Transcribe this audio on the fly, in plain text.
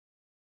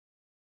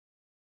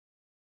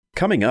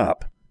Coming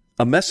up,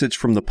 a message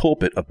from the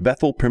pulpit of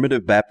Bethel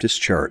Primitive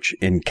Baptist Church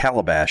in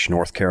Calabash,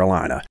 North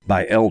Carolina,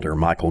 by Elder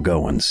Michael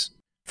Gowens.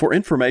 For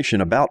information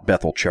about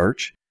Bethel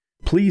Church,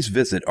 please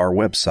visit our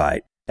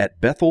website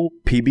at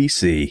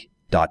bethelpbc.us.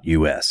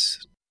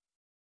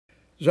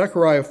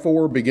 Zechariah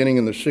 4, beginning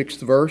in the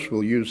 6th verse,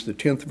 we'll use the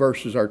 10th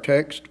verse as our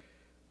text.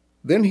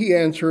 Then he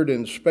answered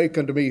and spake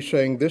unto me,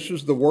 saying, This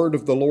is the word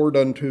of the Lord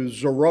unto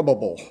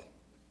Zerubbabel,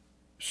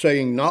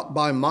 saying, Not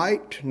by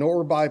might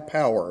nor by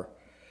power,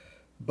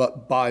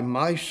 but by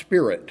my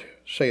Spirit,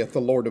 saith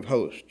the Lord of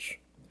hosts.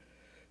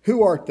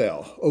 Who art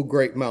thou, O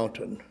great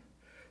mountain?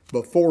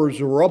 Before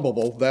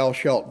Zerubbabel thou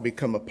shalt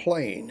become a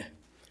plain.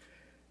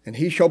 And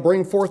he shall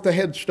bring forth the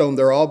headstone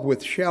thereof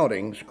with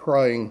shoutings,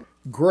 crying,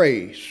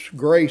 Grace,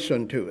 grace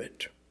unto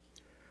it.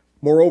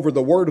 Moreover,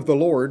 the word of the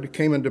Lord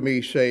came unto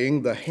me,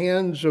 saying, The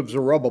hands of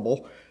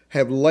Zerubbabel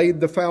have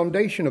laid the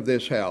foundation of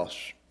this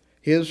house.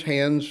 His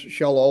hands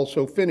shall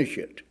also finish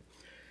it.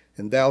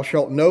 And thou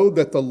shalt know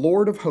that the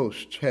Lord of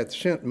hosts hath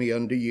sent me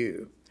unto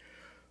you.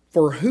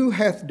 For who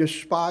hath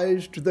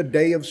despised the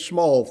day of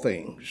small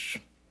things?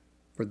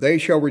 For they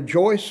shall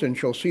rejoice and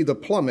shall see the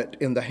plummet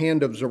in the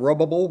hand of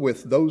Zerubbabel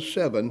with those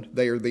 7.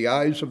 They are the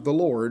eyes of the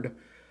Lord,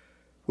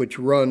 which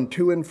run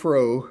to and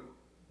fro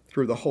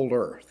through the whole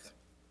earth.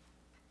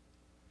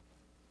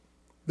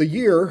 The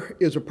year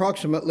is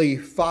approximately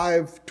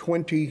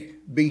 520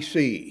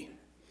 BC,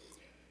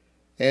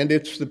 and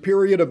it's the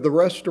period of the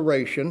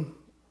restoration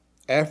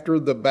after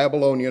the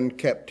Babylonian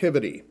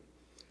captivity.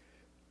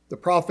 The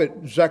prophet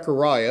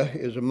Zechariah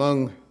is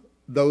among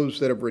those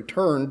that have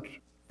returned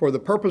for the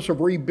purpose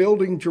of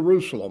rebuilding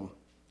Jerusalem,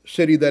 a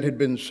city that had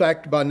been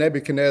sacked by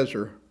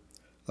Nebuchadnezzar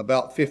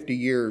about 50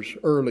 years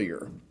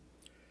earlier.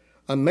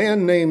 A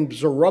man named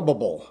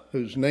Zerubbabel,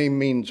 whose name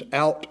means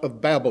out of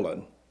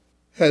Babylon,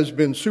 has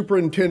been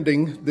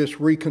superintending this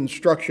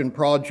reconstruction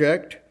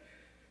project.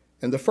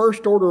 And the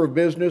first order of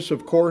business,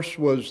 of course,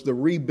 was the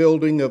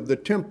rebuilding of the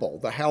temple,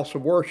 the house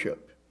of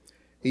worship.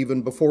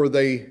 Even before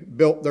they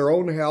built their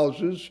own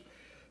houses,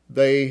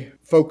 they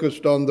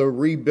focused on the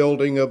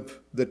rebuilding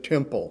of the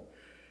temple.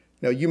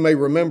 Now, you may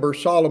remember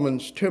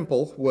Solomon's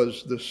temple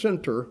was the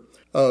center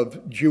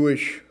of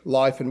Jewish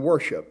life and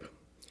worship.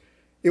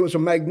 It was a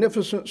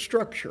magnificent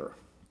structure.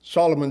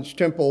 Solomon's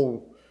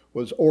temple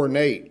was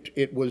ornate.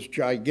 It was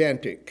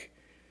gigantic.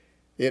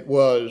 It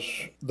was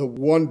the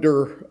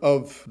wonder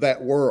of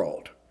that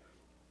world.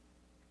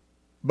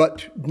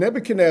 But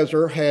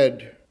Nebuchadnezzar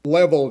had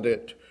leveled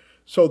it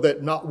so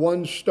that not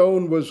one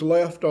stone was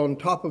left on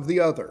top of the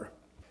other.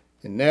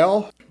 And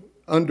now,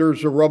 under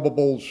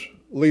Zerubbabel's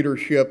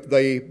leadership,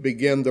 they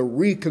began the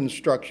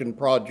reconstruction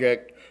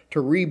project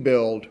to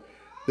rebuild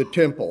the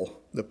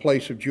temple, the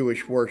place of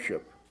Jewish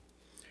worship.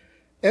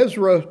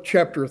 Ezra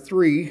chapter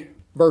 3,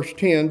 verse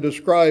 10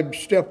 describes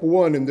step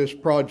 1 in this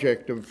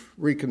project of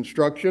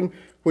reconstruction,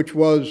 which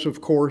was,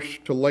 of course,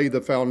 to lay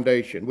the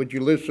foundation. Would you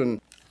listen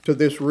to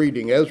this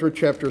reading? Ezra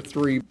chapter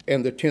 3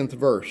 and the 10th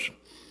verse.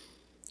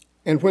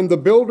 And when the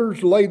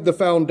builders laid the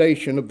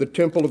foundation of the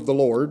temple of the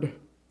Lord,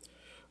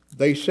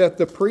 they set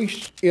the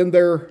priests in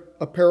their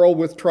apparel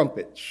with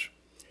trumpets,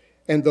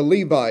 and the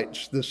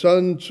Levites, the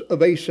sons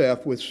of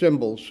Asaph, with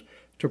cymbals,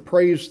 to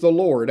praise the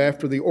Lord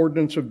after the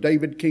ordinance of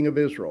David king of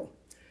Israel.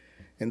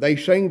 And they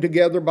sang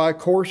together by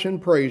course in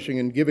praising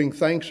and giving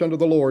thanks unto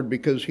the Lord,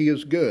 because he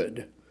is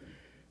good,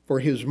 for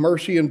his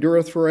mercy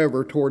endureth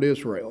forever toward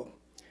Israel.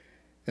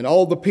 And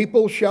all the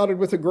people shouted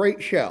with a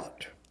great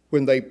shout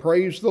when they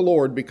praised the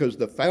Lord, because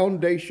the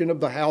foundation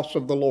of the house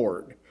of the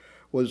Lord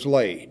was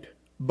laid.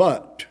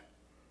 But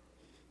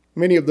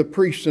many of the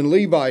priests and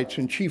Levites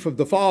and chief of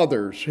the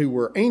fathers, who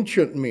were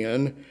ancient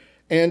men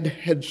and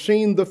had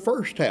seen the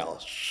first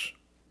house,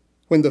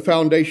 when the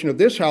foundation of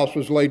this house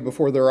was laid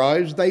before their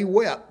eyes, they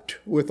wept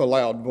with a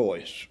loud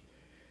voice.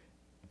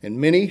 And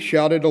many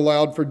shouted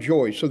aloud for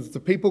joy, so that the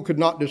people could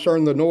not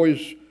discern the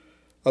noise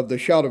of the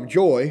shout of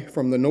joy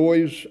from the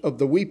noise of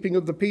the weeping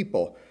of the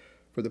people.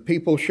 For the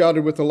people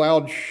shouted with a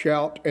loud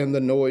shout, and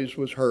the noise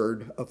was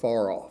heard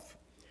afar off.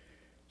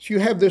 So you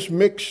have this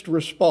mixed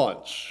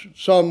response.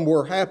 Some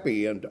were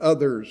happy, and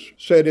others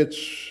said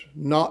it's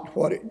not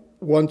what it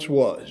once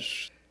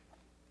was.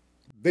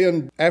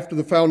 Then, after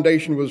the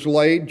foundation was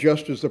laid,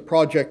 just as the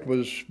project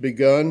was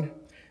begun,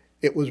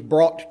 it was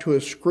brought to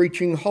a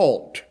screeching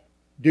halt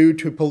due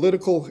to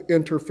political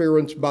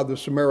interference by the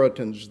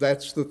Samaritans.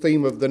 That's the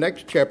theme of the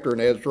next chapter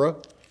in Ezra,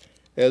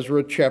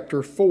 Ezra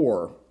chapter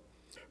 4.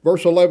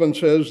 Verse 11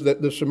 says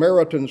that the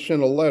Samaritans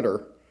sent a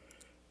letter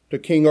to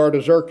King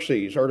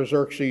Artaxerxes.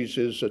 Artaxerxes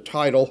is a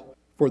title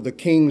for the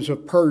kings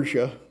of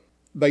Persia.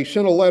 They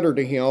sent a letter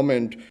to him,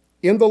 and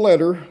in the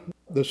letter,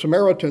 the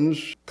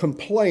Samaritans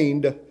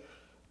complained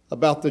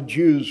about the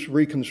Jews'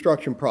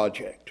 reconstruction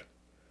project.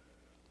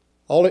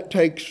 All it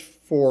takes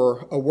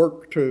for a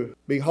work to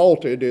be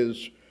halted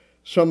is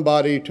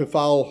somebody to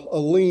file a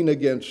lien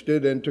against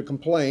it and to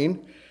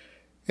complain.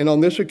 And on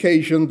this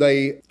occasion,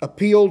 they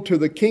appeal to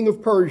the king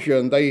of Persia,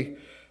 and they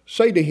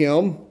say to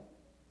him,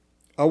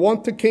 I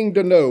want the king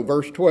to know,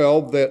 verse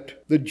 12,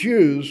 that the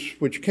Jews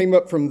which came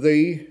up from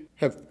thee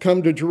have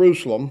come to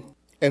Jerusalem,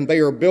 and they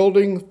are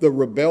building the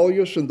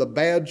rebellious and the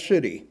bad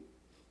city.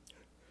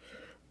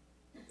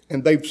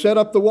 And they've set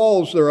up the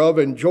walls thereof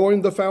and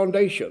joined the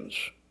foundations.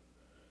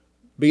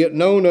 Be it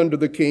known unto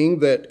the king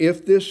that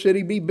if this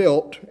city be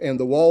built and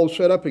the walls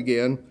set up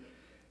again,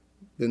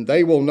 then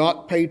they will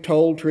not pay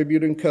toll,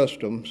 tribute, and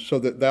custom, so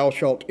that thou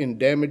shalt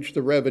endamage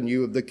the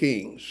revenue of the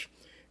kings.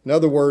 In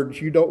other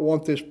words, you don't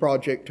want this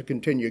project to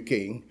continue,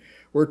 king.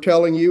 We're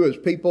telling you as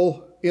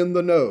people in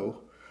the know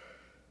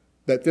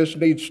that this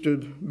needs to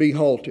be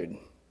halted.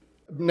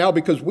 Now,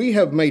 because we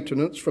have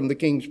maintenance from the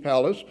king's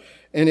palace,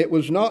 and it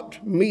was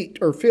not meet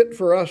or fit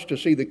for us to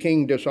see the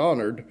king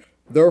dishonored,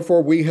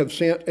 therefore we have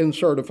sent and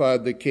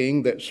certified the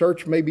king that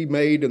search may be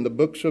made in the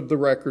books of the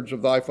records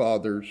of thy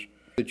fathers,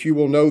 that you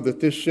will know that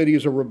this city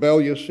is a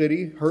rebellious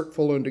city,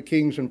 hurtful unto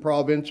kings and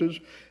provinces,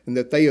 and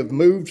that they have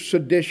moved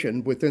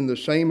sedition within the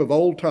same of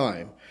old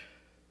time.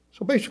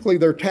 So basically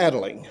they're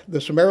tattling.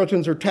 The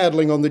Samaritans are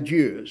tattling on the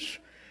Jews.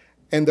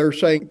 And they're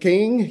saying,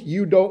 King,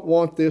 you don't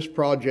want this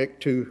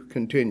project to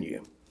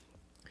continue.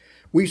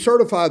 We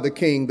certify the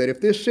king that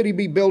if this city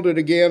be builded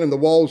again and the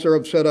walls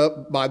thereof set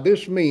up, by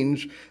this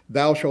means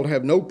thou shalt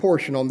have no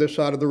portion on this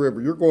side of the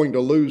river. You're going to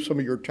lose some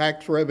of your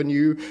tax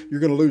revenue. You're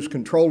going to lose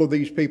control of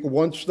these people.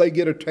 Once they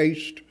get a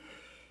taste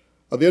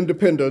of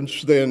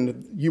independence,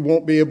 then you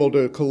won't be able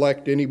to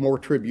collect any more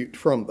tribute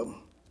from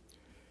them.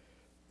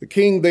 The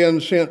king then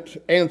sent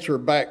answer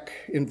back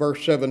in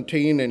verse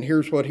 17, and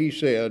here's what he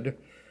said.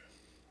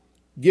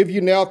 Give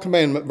you now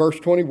commandment, verse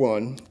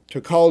 21,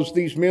 to cause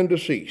these men to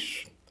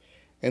cease,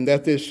 and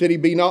that this city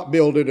be not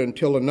builded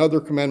until another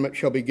commandment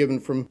shall be given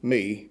from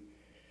me.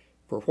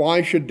 For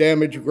why should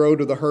damage grow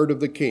to the hurt of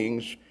the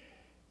kings?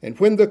 And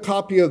when the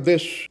copy of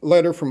this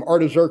letter from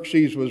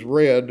Artaxerxes was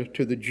read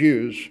to the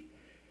Jews,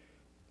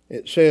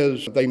 it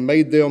says they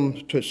made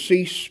them to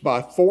cease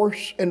by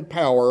force and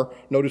power.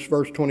 Notice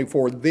verse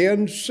 24,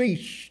 then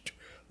ceased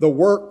the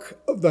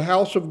work of the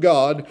house of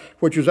God,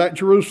 which is at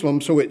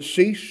Jerusalem. So it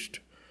ceased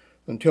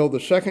until the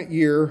second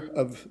year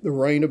of the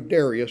reign of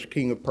Darius,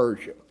 king of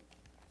Persia.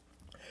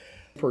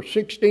 For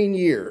 16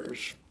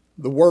 years,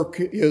 the work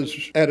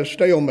is at a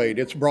stalemate.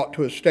 It's brought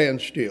to a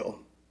standstill.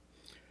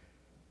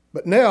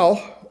 But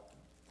now,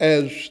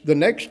 as the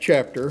next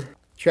chapter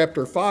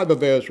 5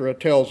 of Ezra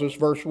tells us,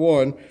 verse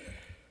 1,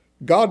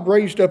 God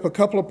raised up a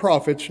couple of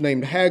prophets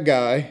named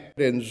Haggai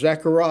and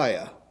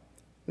Zechariah.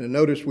 And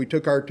notice we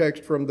took our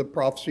text from the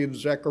prophecy of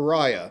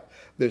Zechariah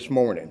this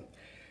morning.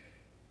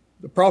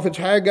 The prophets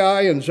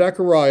Haggai and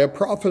Zechariah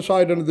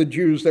prophesied unto the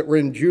Jews that were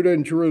in Judah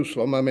and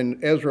Jerusalem. I'm in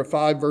Ezra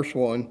 5, verse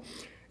 1.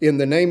 In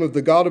the name of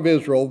the God of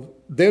Israel,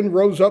 then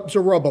rose up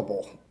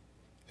Zerubbabel.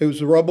 Who's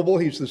Zerubbabel?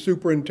 He's the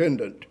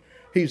superintendent.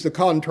 He's the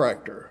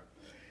contractor.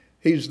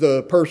 He's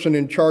the person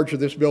in charge of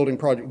this building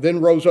project.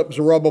 Then rose up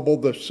Zerubbabel,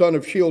 the son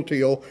of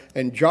Shealtiel,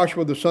 and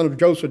Joshua, the son of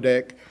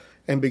Josedek,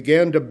 and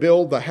began to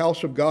build the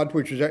house of God,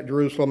 which is at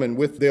Jerusalem, and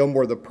with them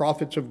were the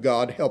prophets of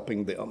God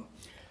helping them.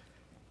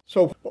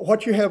 So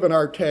what you have in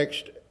our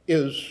text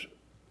is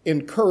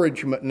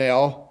encouragement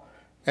now.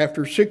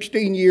 After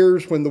 16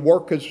 years when the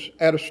work is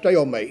at a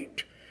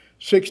stalemate,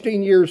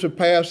 16 years have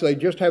passed, they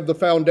just have the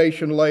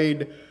foundation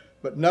laid,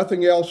 but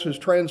nothing else has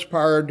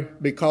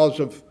transpired because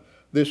of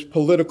this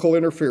political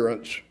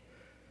interference.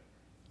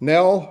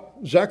 Now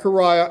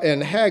Zechariah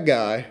and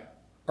Haggai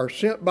are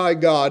sent by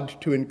God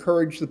to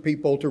encourage the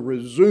people to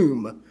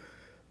resume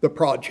the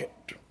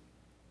project.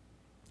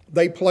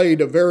 They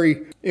played a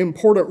very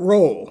important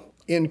role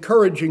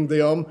encouraging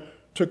them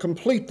to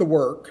complete the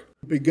work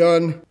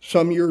begun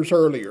some years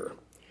earlier.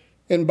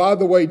 And by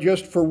the way,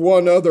 just for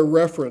one other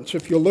reference,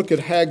 if you look at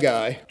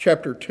Haggai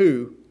chapter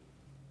 2,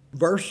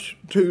 verse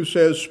 2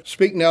 says,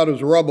 Speak now to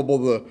Zerubbabel,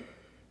 the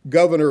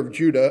governor of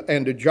Judah,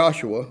 and to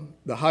Joshua,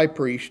 the high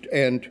priest,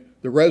 and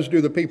the residue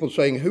of the people,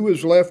 saying, Who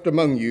is left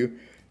among you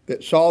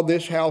that saw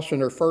this house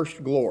in her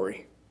first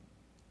glory?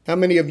 How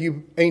many of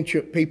you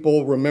ancient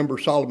people remember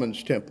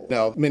Solomon's temple?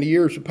 Now, many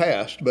years have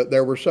passed, but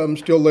there were some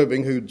still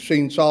living who'd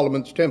seen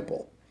Solomon's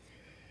temple.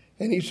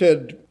 And he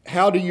said,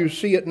 How do you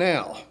see it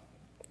now?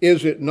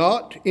 Is it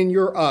not in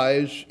your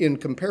eyes in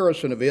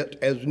comparison of it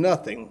as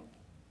nothing?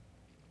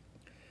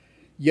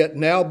 Yet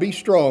now be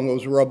strong, O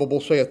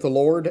Zerubbabel, saith the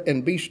Lord,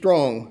 and be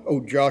strong,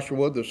 O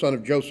Joshua, the son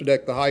of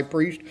Josedek, the high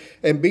priest,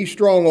 and be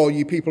strong, all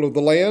ye people of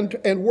the land,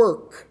 and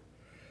work.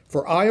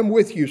 For I am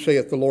with you,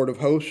 saith the Lord of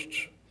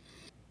hosts.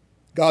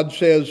 God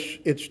says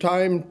it's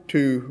time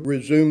to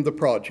resume the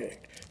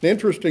project. And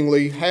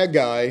interestingly,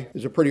 Haggai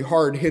is a pretty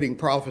hard-hitting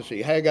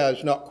prophecy. Haggai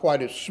is not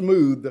quite as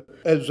smooth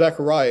as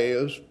Zechariah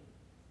is.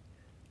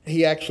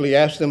 He actually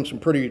asked them some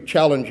pretty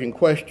challenging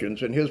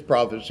questions in his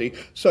prophecy,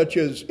 such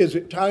as, is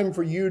it time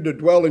for you to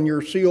dwell in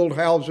your sealed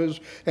houses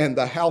and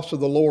the house of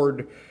the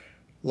Lord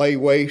lay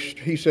waste?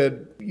 He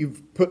said,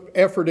 you've put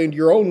effort into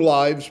your own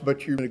lives,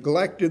 but you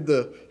neglected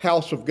the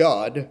house of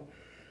God.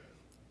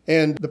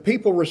 And the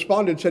people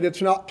responded, said,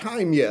 it's not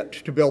time yet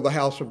to build the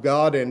house of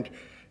God. And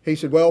he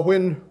said, well,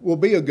 when will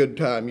be a good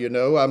time,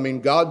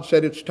 God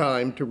said it's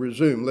time to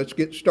resume. Let's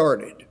get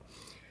started.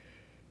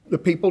 the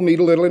people need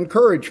a little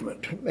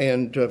encouragement.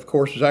 And of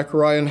course,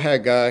 Zechariah and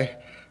Haggai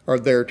are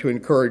there to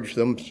encourage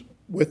them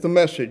with the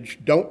message,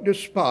 don't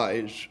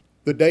despise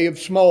the day of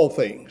small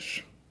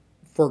things,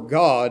 for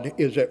God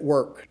is at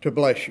work to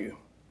bless you.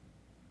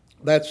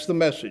 That's the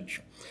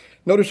message.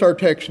 Notice our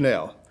text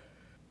now.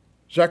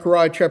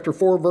 Zechariah chapter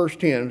 4, verse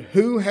 10,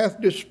 who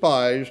hath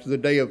despised the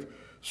day of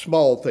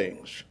small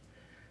things?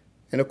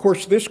 And of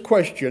course, this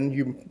question,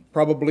 you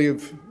probably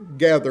have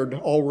gathered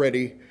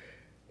already,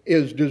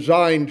 is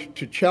designed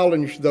to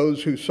challenge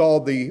those who saw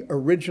the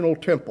original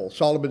temple,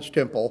 Solomon's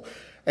temple,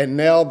 and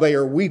now they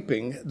are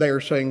weeping. They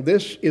are saying,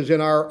 this is in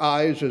our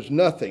eyes as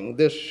nothing.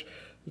 This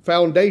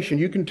foundation,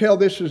 you can tell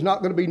this is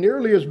not going to be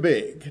nearly as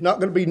big, not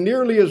going to be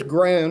nearly as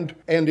grand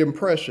and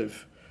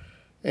impressive.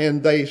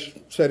 And they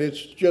said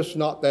it's just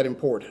not that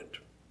important.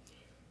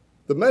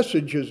 The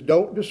message is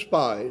don't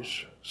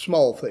despise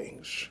small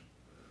things.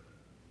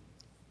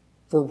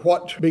 For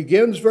what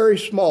begins very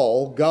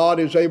small, God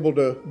is able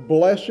to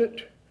bless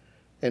it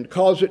and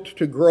cause it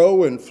to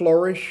grow and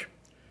flourish.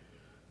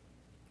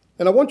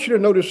 And I want you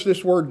to notice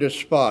this word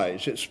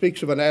despise. It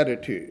speaks of an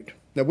attitude.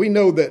 Now we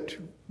know that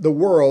the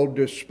world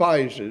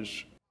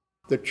despises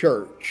the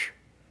church.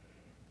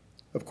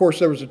 Of course,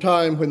 there was a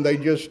time when they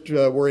just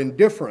were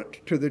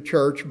indifferent to the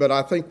church, but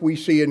I think we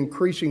see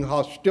increasing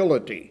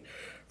hostility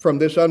from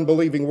this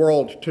unbelieving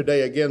world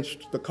today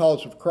against the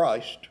cause of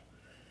Christ.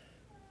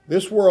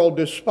 This world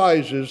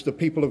despises the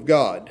people of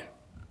God.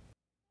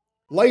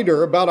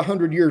 Later, about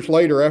 100 years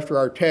later after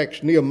our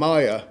text,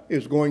 Nehemiah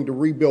is going to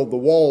rebuild the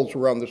walls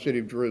around the city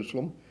of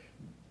Jerusalem.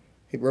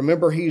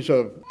 Remember, he's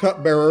a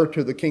cupbearer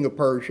to the king of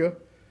Persia,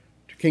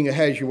 to King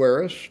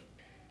Ahasuerus.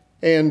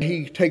 And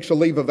he takes a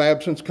leave of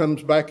absence,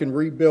 comes back and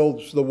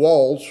rebuilds the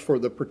walls for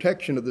the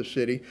protection of the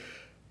city.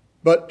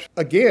 But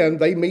again,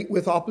 they meet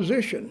with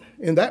opposition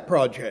in that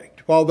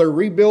project. While they're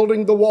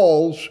rebuilding the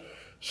walls,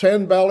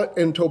 Sanballat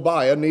and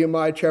Tobiah,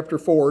 Nehemiah chapter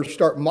 4,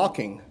 start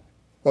mocking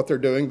what they're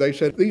doing. They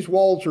said, these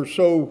walls are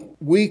so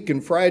weak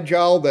and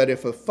fragile that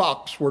if a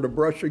fox were to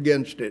brush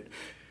against it,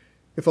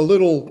 if a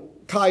little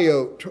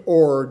coyote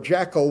or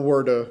jackal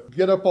were to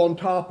get up on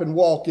top and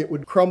walk, it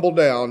would crumble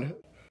down.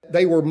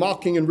 They were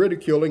mocking and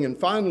ridiculing, and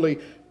finally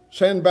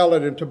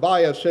Sanballat and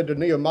Tobiah said to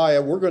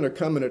Nehemiah, we're going to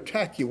come and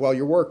attack you while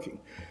you're working.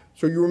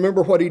 So you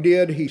remember what he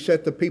did? He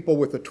set the people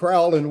with a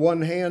trowel in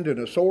one hand and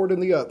a sword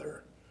in the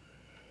other.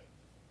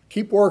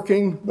 Keep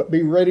working, but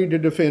be ready to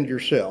defend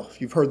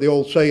yourself. You've heard the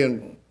old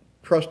saying,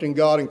 trust in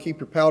God and keep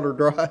your powder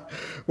dry.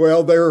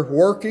 Well, they're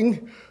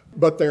working,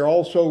 but they're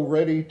also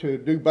ready to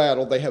do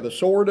battle. They have a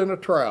sword and a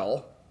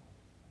trowel.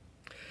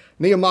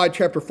 Nehemiah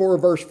chapter 4,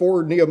 verse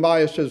 4,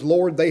 Nehemiah says,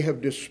 Lord, they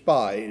have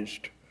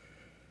despised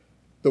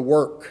the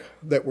work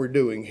that we're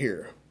doing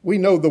here. We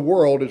know the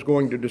world is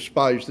going to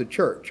despise the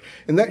church.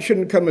 And that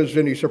shouldn't come as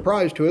any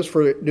surprise to us,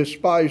 for it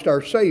despised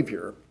our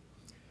Savior.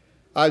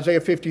 Isaiah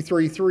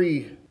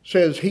 53:3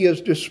 says, he is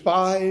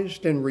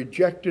despised and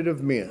rejected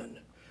of men,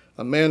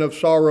 a man of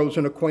sorrows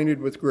and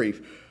acquainted with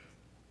grief.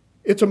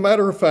 It's a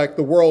matter of fact,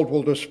 the world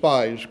will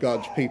despise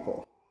God's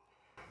people.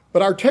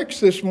 But our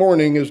text this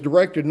morning is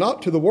directed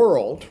not to the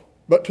world,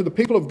 but to the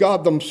people of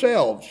God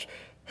themselves,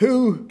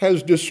 who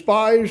has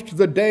despised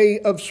the day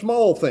of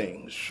small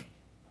things.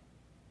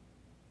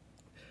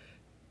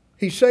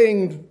 He's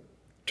saying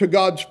to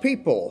God's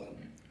people,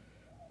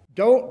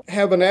 don't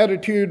have an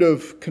attitude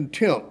of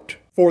contempt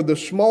for the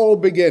small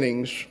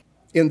beginnings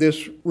in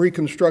this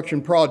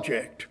reconstruction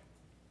project.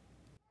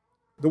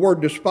 The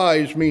word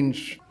despise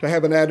means to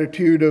have an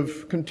attitude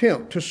of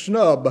contempt, to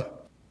snub,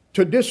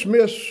 to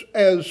dismiss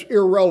as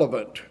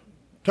irrelevant,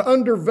 to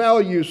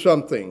undervalue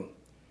something,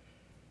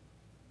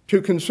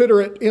 to consider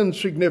it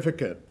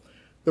insignificant.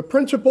 The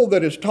principle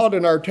that is taught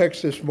in our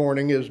text this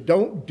morning is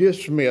don't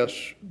dismiss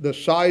the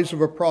size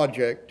of a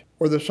project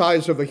or the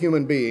size of a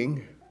human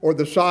being or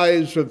the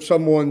size of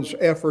someone's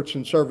efforts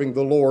in serving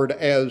the Lord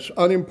as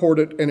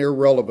unimportant and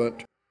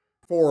irrelevant.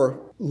 For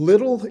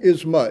little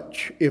is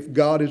much if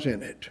God is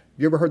in it.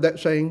 You ever heard that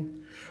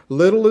saying?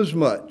 Little is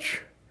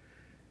much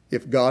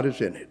if God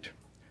is in it.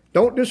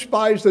 Don't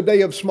despise the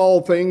day of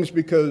small things,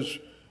 because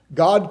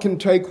God can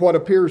take what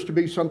appears to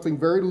be something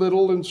very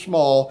little and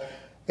small,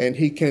 and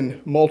he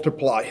can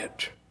multiply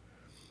it.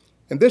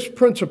 And this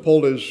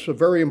principle is a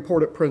very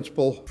important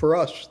principle for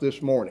us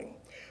this morning.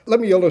 Let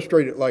me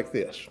illustrate it like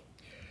this.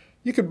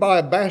 You could buy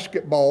a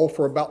basketball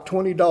for about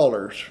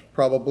 $20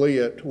 probably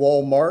at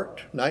Walmart.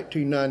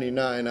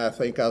 $19.99 I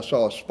think I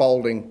saw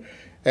Spalding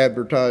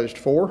advertised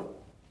for.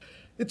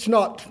 It's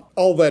not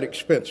all that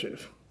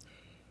expensive.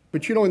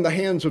 But you know, in the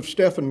hands of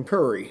Stephen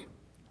Curry,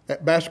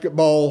 that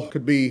basketball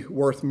could be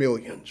worth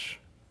millions.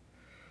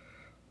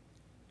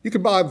 You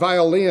could buy a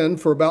violin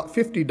for about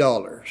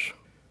 $50.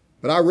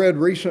 But I read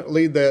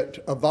recently that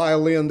a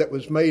violin that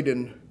was made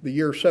in the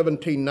year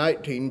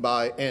 1719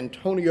 by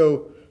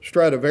Antonio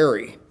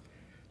Stradivari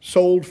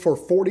sold for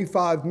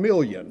 $45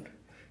 million.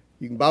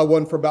 You can buy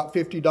one for about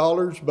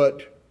 $50,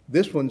 but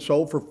this one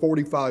sold for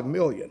 $45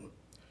 million.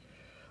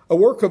 A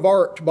work of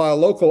art by a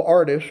local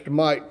artist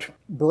might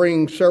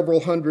bring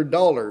several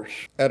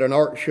 $100s at an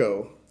art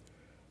show.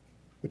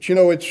 But you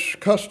know, it's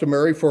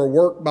customary for a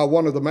work by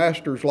one of the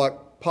masters like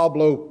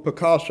Pablo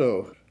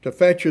Picasso to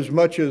fetch as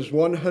much as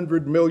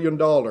 $100 million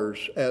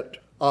at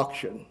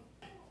auction.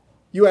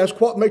 You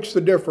ask, what makes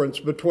the difference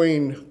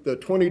between the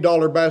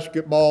 $20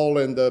 basketball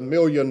and the $1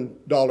 million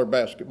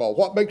basketball?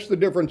 What makes the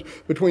difference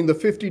between the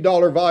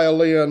 $50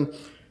 violin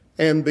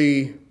and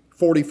the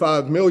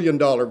 $45 million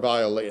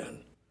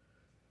violin?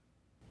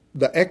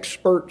 The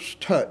expert's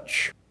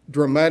touch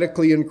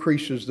dramatically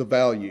increases the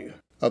value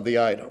of the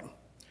item.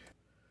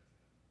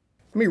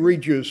 Let me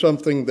read you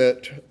something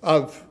that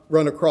I've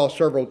run across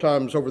several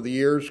times over the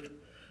years.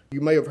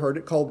 You may have heard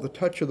it called the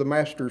touch of the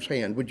master's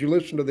hand. Would you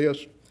listen to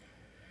this?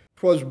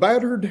 "'Twas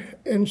battered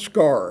and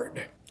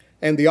scarred,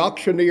 and the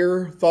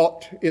auctioneer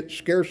thought it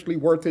scarcely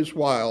worth his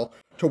while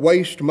to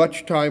waste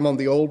much time on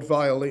the old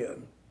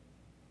violin.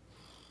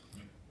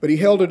 But he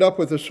held it up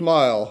with a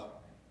smile.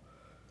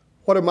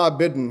 What am I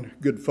bidding,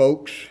 good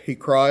folks?' he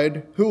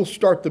cried. 'Who'll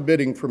start the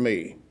bidding for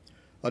me?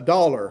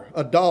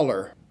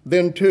 $1,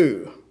 then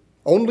 $2.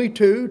 Only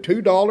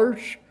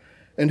 $2?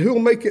 And who'll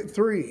make it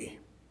 $3?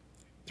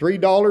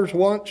 $3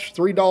 once,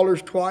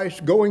 $3 twice,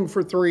 going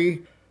for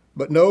 $3.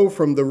 But no,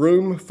 from the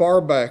room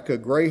far back, a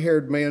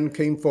gray-haired man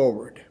came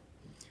forward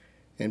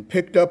and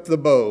picked up the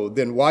bow.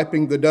 Then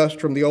wiping the dust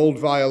from the old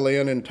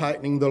violin and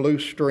tightening the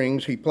loose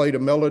strings, he played a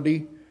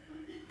melody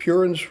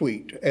pure and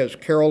sweet as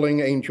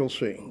caroling angel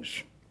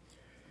sings.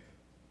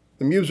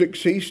 The music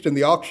ceased, and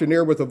the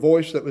auctioneer, with a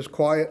voice that was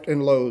quiet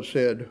and low,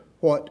 said,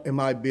 'What am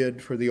I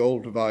bid for the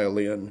old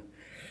violin?'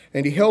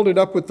 And he held it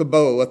up with the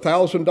bow.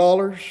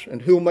 $1,000,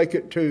 and who'll make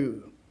it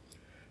 $2?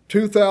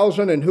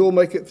 $2,000, and who'll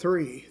make it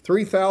 $3?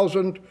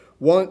 $3,000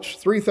 once,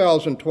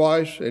 $3,000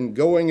 twice, and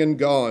going and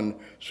gone,'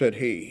 said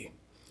he.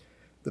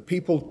 The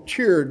people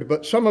cheered,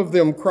 but some of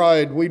them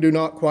cried, 'We do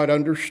not quite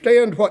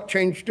understand what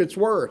changed its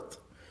worth.'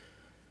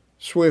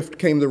 Swift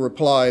came the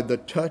reply, 'The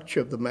touch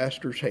of the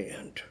master's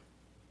hand.'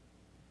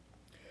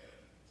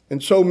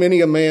 And so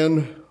many a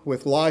man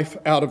with life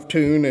out of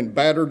tune and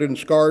battered and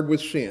scarred with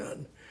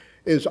sin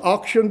is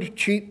auctioned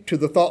cheap to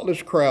the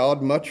thoughtless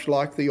crowd, much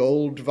like the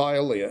old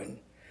violin.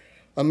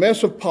 A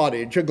mess of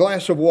pottage, a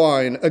glass of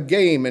wine, a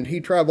game, and he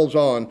travels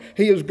on.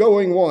 He is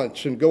going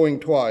once and going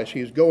twice.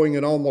 He is going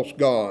and almost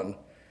gone.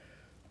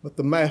 But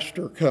the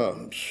master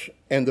comes,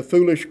 and the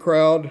foolish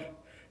crowd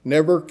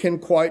never can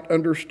quite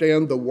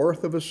understand the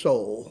worth of a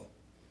soul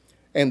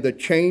and the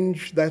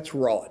change that's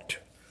wrought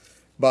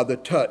by the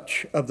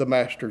touch of the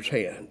master's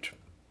hand.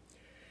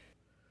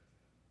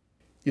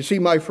 You see,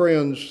 my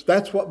friends,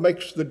 that's what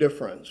makes the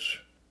difference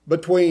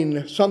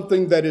between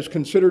something that is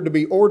considered to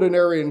be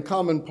ordinary and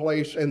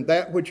commonplace and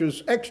that which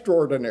is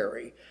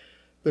extraordinary.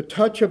 The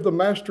touch of the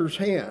master's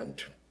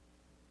hand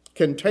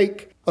can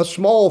take a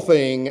small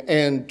thing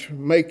and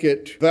make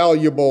it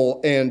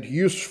valuable and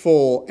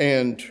useful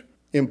and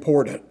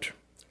important.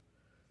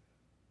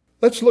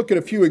 Let's look at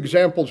a few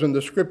examples in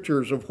the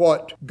scriptures of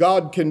what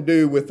God can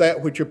do with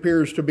that which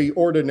appears to be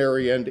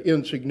ordinary and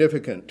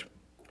insignificant.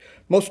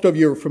 Most of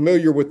you are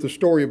familiar with the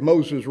story of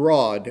Moses'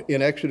 rod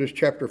in Exodus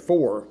chapter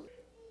 4.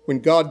 When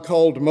God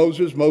called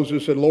Moses,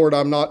 Moses said, "Lord,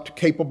 I'm not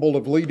capable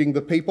of leading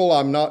the people.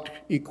 I'm not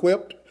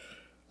equipped.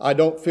 I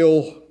don't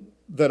feel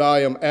that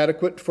I am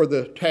adequate for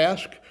the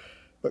task."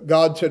 But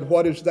God said,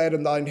 "What is that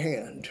in thine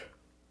hand?"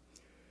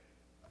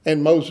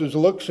 And Moses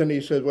looks and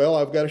he says, "Well,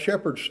 I've got a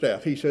shepherd's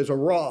staff." He says, "A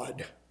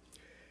rod."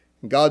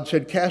 And God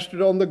said, "Cast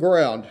it on the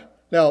ground."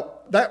 Now,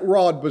 that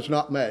rod was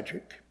not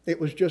magic. It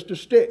was just a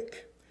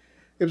stick.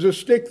 It was a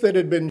stick that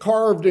had been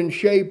carved and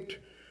shaped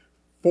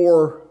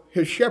for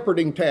his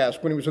shepherding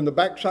task when he was in the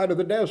backside of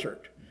the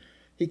desert.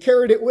 He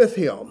carried it with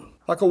him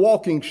like a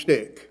walking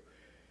stick.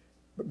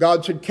 But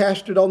God said,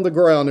 "Cast it on the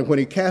ground." And when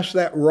he cast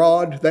that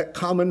rod, that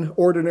common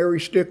ordinary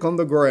stick on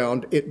the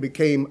ground, it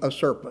became a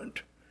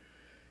serpent.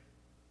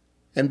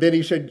 And then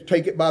he said,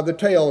 "Take it by the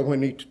tail." And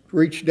when he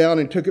reached down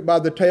and took it by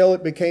the tail,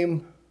 it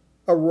became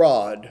a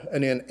rod,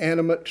 an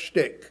inanimate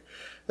stick,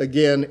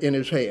 again in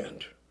his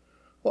hand.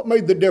 What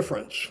made the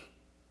difference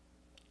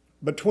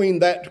between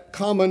that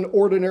common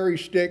ordinary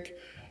stick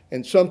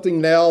and something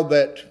now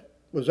that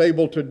was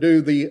able to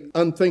do the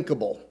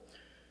unthinkable?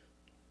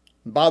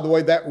 By the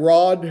way, that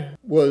rod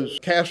was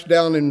cast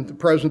down in the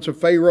presence of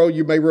Pharaoh,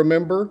 you may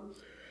remember,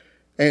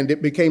 and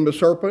it became a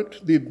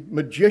serpent. The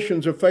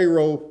magicians of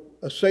Pharaoh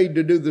essayed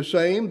to do the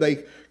same.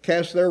 They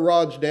cast their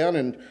rods down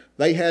and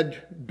they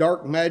had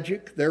dark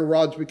magic. Their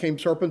rods became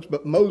serpents,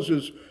 but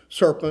Moses'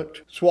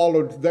 serpent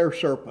swallowed their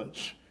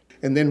serpents.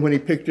 And then when he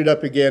picked it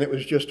up again, it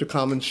was just a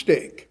common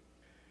stick.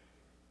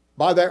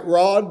 By that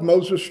rod,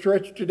 Moses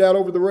stretched it out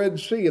over the Red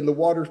Sea and the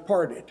waters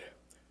parted.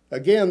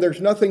 Again,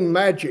 there's nothing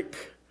magic.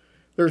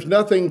 There's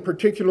nothing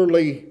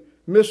particularly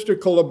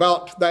mystical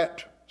about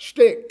that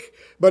stick,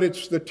 but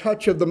it's the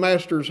touch of the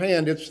master's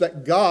hand. It's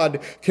that God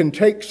can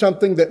take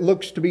something that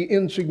looks to be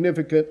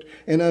insignificant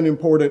and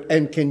unimportant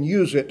and can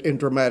use it in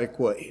dramatic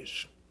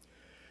ways.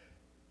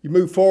 You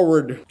move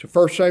forward to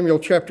 1 Samuel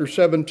chapter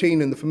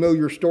 17 and the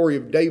familiar story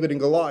of David and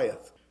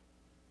Goliath.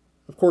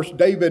 Of course,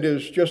 David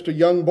is just a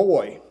young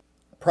boy,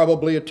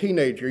 probably a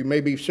teenager. He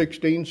may be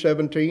 16,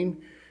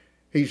 17.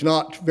 He's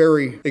not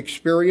very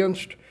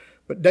experienced,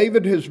 but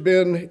David has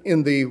been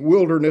in the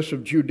wilderness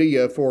of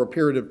Judea for a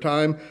period of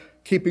time,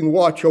 keeping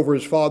watch over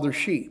his father's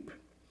sheep.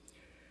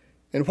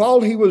 And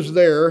while he was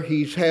there,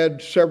 he's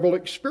had several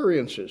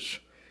experiences.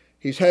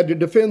 He's had to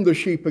defend the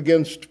sheep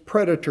against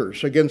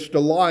predators, against a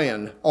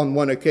lion on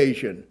one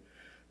occasion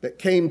that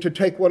came to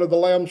take one of the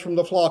lambs from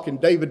the flock, and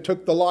David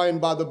took the lion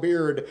by the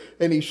beard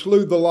and he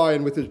slew the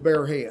lion with his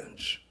bare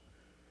hands.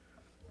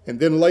 And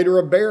then later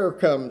a bear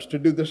comes to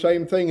do the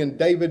same thing, and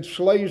David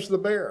slays the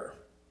bear.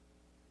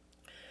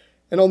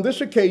 And on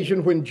this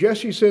occasion, when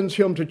Jesse sends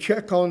him to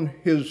check on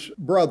his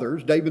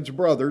brothers, David's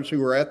brothers,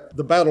 who are at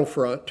the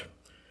battlefront,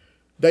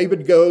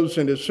 David goes,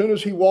 and as soon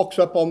as he walks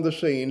up on the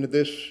scene,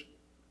 this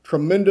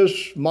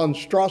tremendous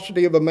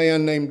monstrosity of a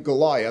man named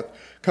Goliath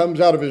comes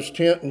out of his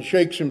tent and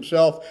shakes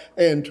himself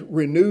and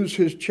renews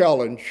his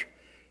challenge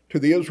to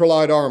the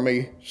Israelite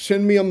army,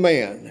 "Send me a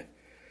man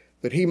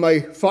that he may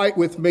fight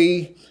with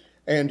me,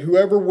 and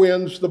whoever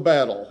wins the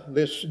battle,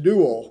 this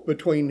duel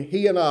between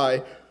he and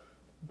I,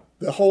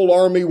 the whole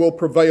army will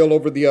prevail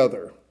over the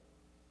other."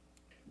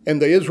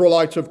 And the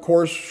Israelites, of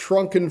course,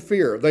 shrunk in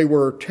fear. They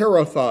were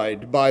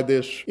terrified by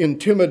this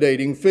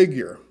intimidating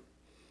figure.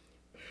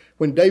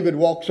 When David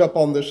walks up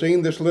on the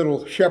scene, this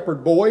little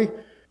shepherd boy,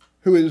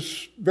 who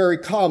is very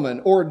common,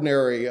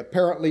 ordinary,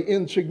 apparently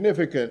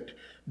insignificant,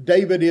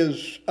 David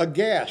is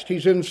aghast.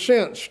 He's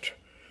incensed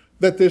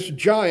that this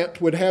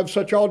giant would have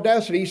such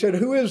audacity. He said,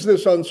 "Who is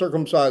this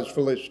uncircumcised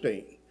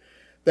Philistine,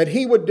 that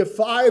he would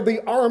defy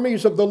the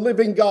armies of the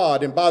living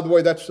God?" And by the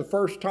way, that's the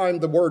first time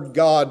the word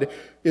God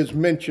is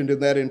mentioned in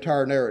that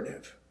entire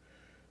narrative.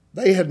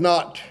 They had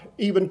not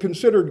even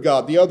considered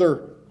God. The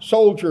other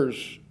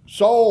soldiers,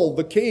 Saul,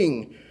 the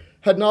king,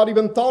 had not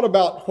even thought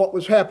about what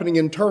was happening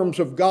in terms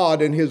of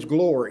God and his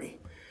glory.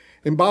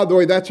 And by the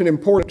way, that's an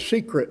important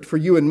secret for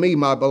you and me,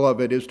 my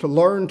beloved, is to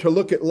learn to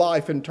look at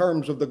life in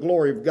terms of the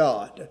glory of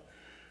God.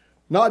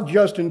 Not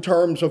just in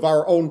terms of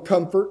our own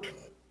comfort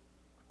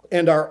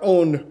and our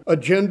own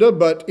agenda,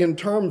 but in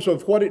terms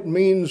of what it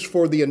means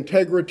for the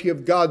integrity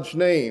of God's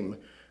name.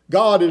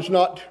 God is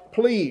not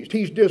pleased.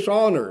 He's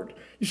dishonored.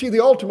 You see,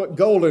 the ultimate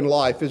goal in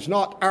life is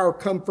not our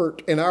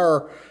comfort and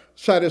our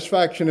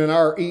satisfaction and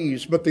our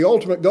ease, but the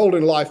ultimate goal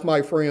in life,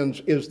 my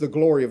friends, is the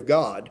glory of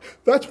God.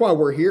 That's why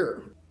we're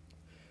here.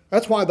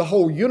 That's why the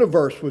whole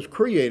universe was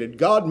created.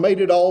 God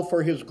made it all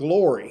for his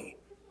glory,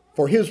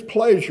 for his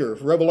pleasure.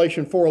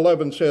 Revelation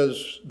 4:11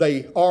 says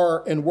they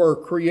are and were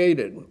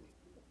created.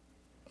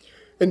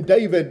 And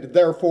David,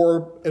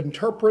 therefore,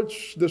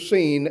 interprets the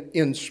scene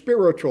in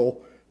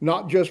spiritual,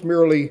 not just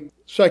merely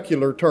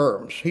secular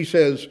terms. He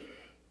says,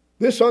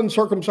 this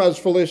uncircumcised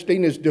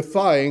Philistine is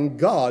defying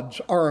God's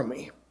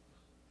army.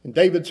 And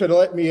David said,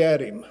 "Let me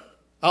at him.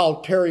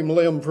 I'll tear him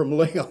limb from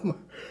limb."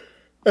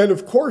 And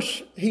of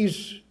course,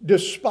 he's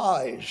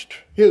despised.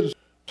 His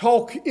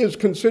talk is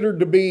considered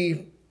to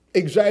be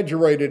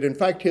exaggerated. In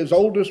fact, his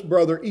oldest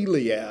brother,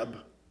 Eliab,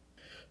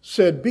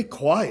 said, "Be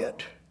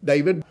quiet,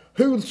 David.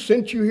 Who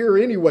sent you here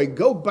anyway?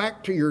 Go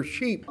back to your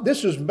sheep.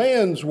 This is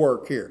man's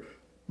work here."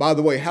 By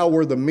the way, how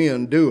were the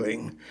men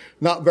doing?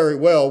 Not very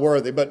well, were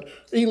they? But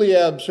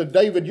Eliab said,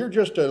 "David, you're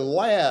just a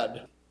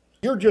lad.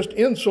 You're just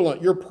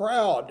insolent. You're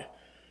proud.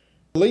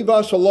 Leave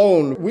us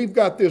alone. We've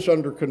got this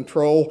under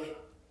control."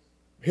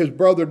 His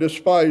brother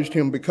despised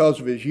him because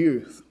of his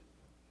youth.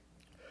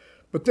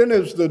 But then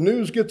as the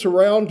news gets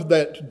around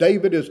that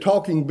David is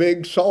talking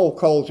big, Saul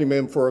calls him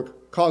in for a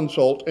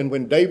consult. And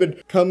when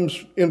David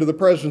comes into the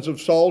presence of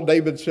Saul,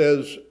 David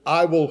says,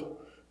 "I will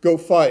go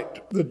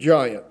fight the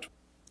giant."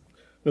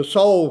 Now,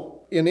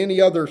 Saul, in any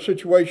other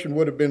situation,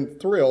 would have been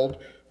thrilled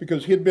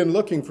because he'd been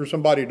looking for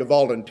somebody to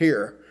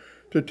volunteer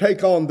to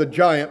take on the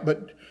giant.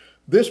 But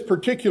this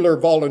particular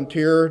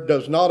volunteer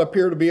does not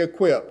appear to be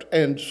equipped.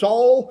 And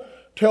Saul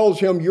tells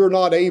him, "You're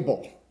not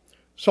able."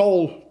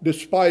 Saul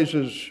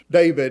despises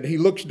David. He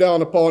looks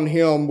down upon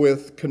him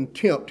with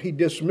contempt. He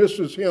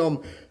dismisses him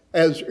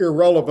as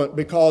irrelevant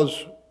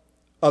because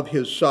of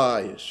his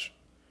size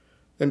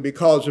and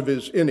because of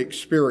his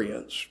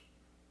inexperience.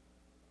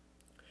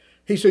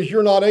 He says,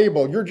 "You're not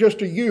able. You're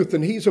just a youth,"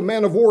 and he's a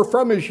man of war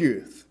from his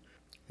youth.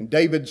 And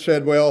David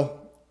said, "Well,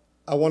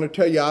 I want to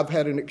tell you, I've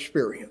had an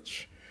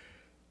experience.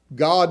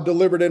 God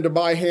delivered into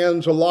my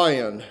hands a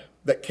lion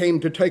that came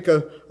to take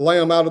a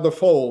lamb out of the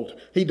fold.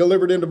 He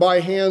delivered into my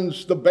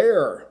hands the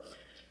bear."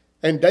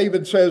 And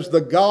David says,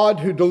 "The God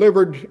who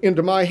delivered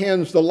into my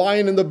hands the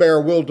lion and the bear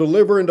will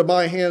deliver into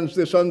my hands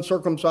this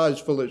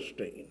uncircumcised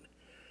Philistine."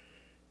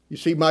 You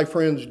see, my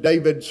friends,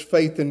 David's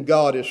faith in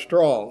God is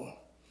strong.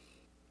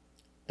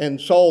 And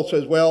Saul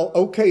says, "Well,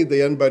 okay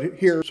then, but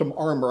here's some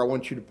armor I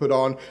want you to put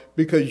on,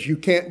 because you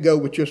can't go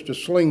with just a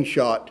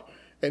slingshot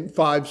and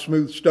 5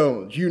 smooth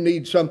stones. You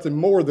need something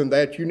more than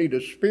that. You need a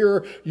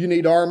spear, you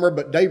need armor."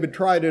 But David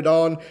tried it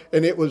on,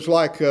 and it was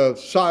like a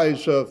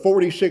size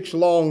 46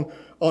 long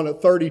on a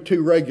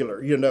 32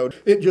 regular,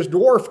 It just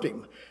dwarfed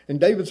him. And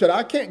David said,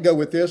 "I can't go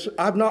with this.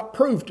 I've not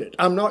proved it.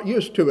 I'm not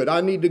used to it.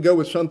 I need to go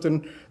with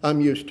something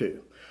I'm used to."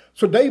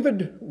 So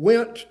David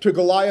went to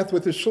Goliath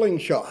with his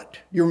slingshot.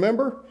 You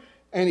remember?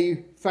 and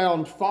he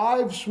found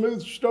 5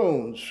 smooth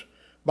stones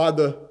by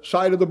the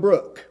side of the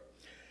brook.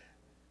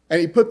 And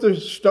he put the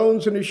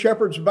stones in his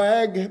shepherd's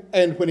bag,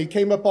 and when he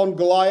came up on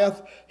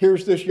Goliath,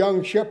 here's this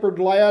young shepherd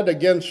lad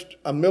against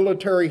a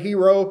military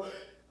hero,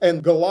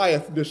 and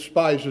Goliath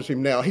despises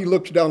him now. He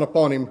looks down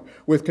upon him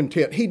with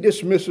contempt. He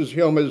dismisses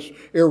him as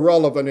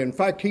irrelevant. In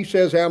fact, he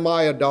says, "Am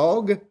I a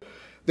dog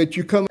that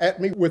you come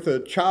at me with a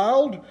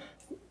child,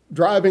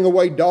 driving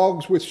away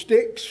dogs with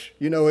sticks?"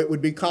 You know, it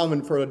would be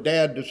common for a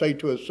dad to say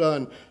to his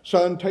son,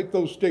 "Son, take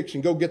those sticks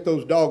and go get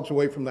those dogs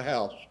away from the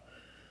house."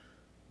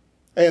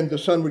 And the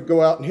son would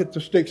go out and hit the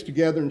sticks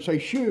together and say,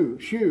 "Shoo,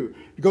 shoo."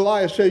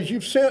 Goliath says,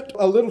 "You've sent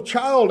a little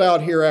child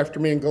out here after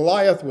me." And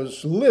Goliath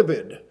was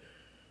livid.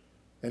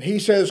 And he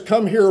says,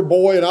 "Come here,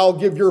 boy, and I'll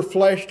give your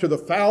flesh to the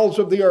fowls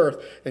of the earth."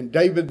 And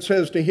David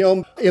says to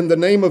him, "In the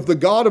name of the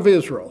God of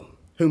Israel,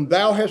 whom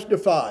thou hast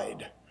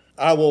defied,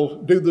 I will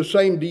do the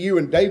same to you."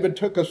 And David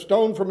took a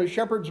stone from his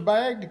shepherd's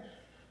bag,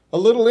 a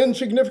little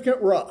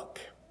insignificant rock.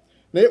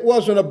 It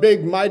wasn't a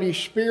big mighty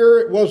spear,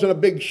 it wasn't a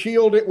big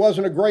shield, it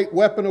wasn't a great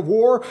weapon of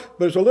war,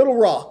 but it was a little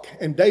rock.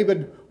 And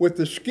David, with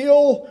the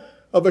skill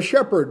of a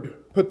shepherd,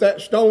 put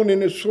that stone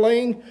in his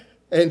sling,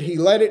 and he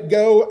let it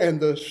go, and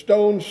the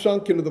stone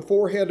sunk into the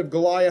forehead of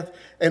Goliath,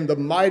 and the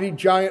mighty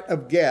giant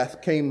of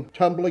Gath came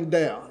tumbling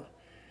down.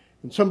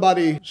 And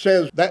somebody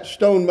says that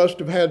stone must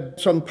have had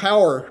some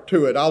power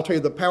to it. I'll tell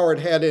you, the power it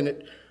had in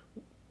it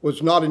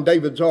was not in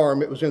David's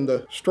arm, it was in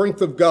the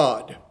strength of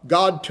God.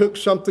 God took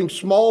something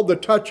small, the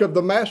touch of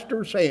the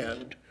master's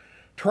hand,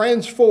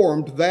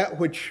 transformed that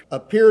which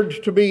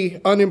appeared to be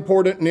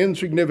unimportant and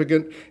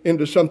insignificant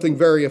into something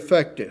very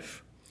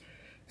effective.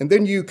 And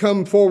then you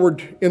come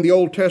forward in the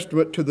Old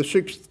Testament to the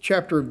 6th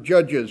chapter of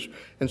Judges,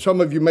 and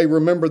some of you may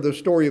remember the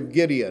story of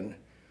Gideon,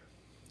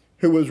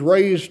 who was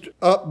raised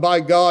up by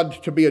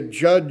God to be a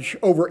judge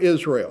over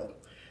Israel.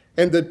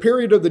 And the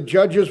period of the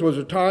judges was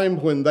a time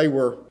when they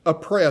were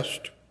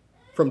oppressed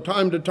from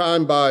time to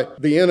time by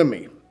the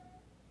enemy.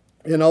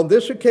 And on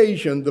this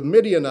occasion, the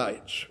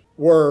Midianites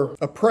were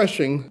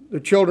oppressing the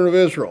children of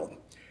Israel.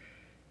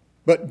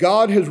 But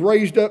God has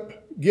raised up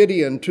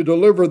Gideon to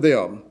deliver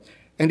them,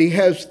 and he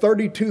has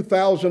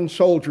 32,000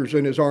 soldiers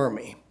in his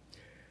army.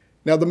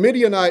 Now, the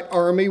Midianite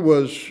army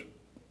was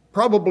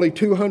probably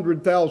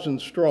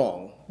 200,000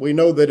 strong. We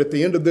know that at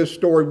the end of this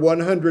story,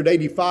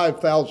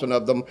 185,000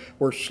 of them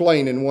were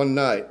slain in one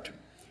night.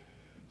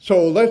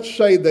 So let's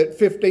say that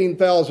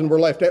 15,000 were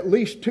left, at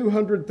least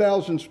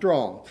 200,000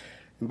 strong.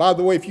 And by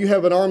the way, if you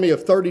have an army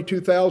of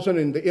 32,000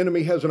 and the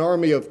enemy has an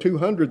army of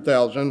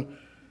 200,000,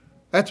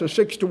 that's a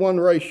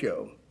 6-to-1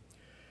 ratio.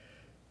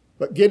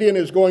 But Gideon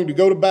is going to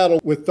go to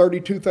battle with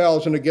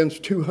 32,000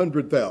 against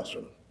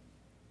 200,000.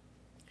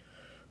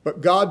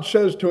 But God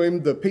says to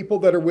him, "The people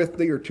that are with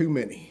thee are too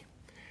many."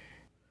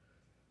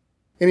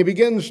 And he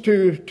begins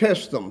to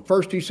test them.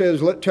 First he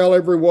says, tell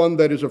everyone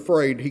that is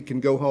afraid he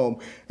can go home.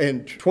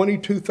 And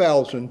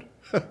 22,000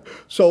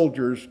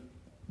 soldiers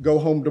go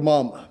home to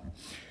mama.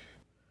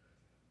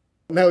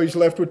 Now he's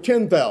left with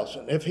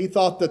 10,000. If he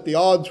thought that the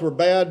odds were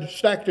bad,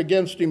 stacked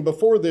against him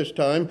before this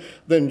time,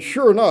 then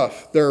sure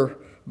enough, they're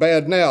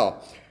bad now.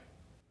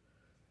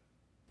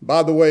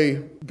 By the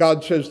way,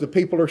 God says the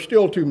people are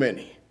still too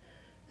many.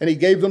 And he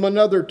gave them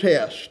another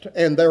test,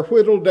 and they're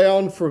whittled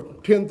down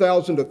from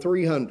 10,000 to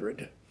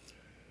 300.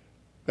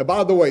 Now,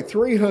 by the way,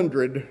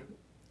 300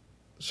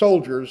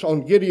 soldiers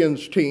on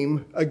Gideon's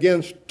team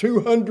against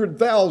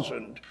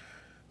 200,000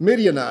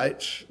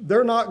 Midianites,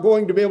 they're not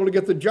going to be able to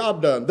get the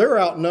job done. They're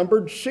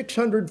outnumbered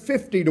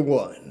 650 to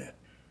 1.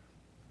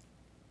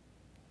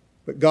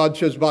 But God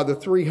says, "By the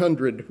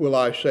 300 will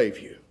I save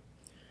you."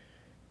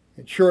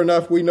 And sure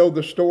enough, we know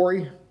the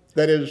story.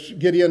 That is,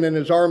 Gideon and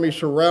his army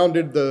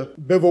surrounded the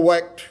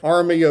bivouacked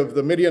army of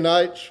the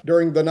Midianites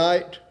during the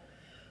night.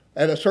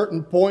 At a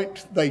certain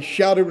point, they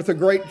shouted with a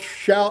great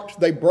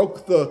shout. They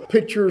broke the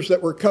pitchers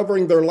that were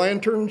covering their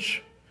lanterns.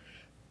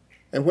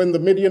 And when the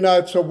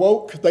Midianites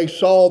awoke, they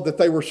saw that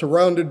they were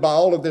surrounded by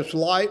all of this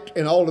light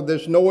and all of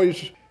this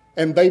noise.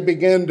 And they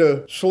began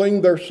to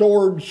sling their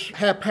swords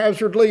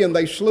haphazardly, and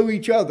they slew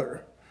each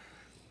other.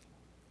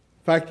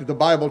 In fact, the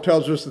Bible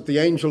tells us that the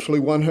angel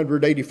slew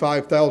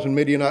 185,000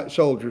 Midianite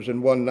soldiers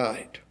in one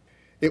night.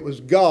 It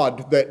was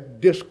God that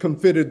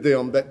discomfited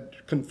them,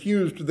 that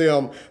confused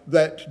them,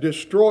 that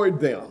destroyed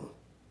them.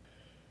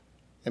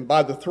 And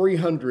by the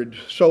 300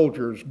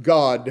 soldiers,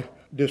 God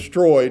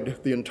destroyed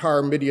the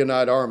entire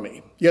Midianite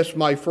army. Yes,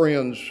 my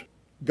friends,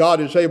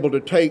 God is able to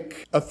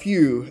take a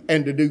few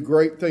and to do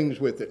great things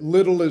with it.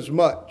 Little is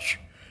much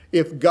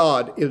if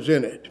God is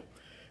in it.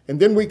 And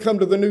then we come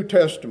to the New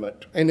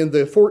Testament. And in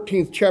the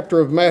 14th chapter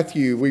of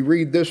Matthew, we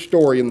read this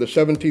story in the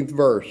 17th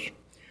verse.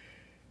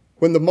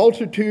 When the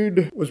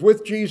multitude was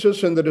with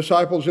Jesus and the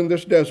disciples in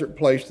this desert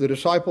place, the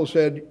disciples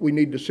said, "We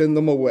need to send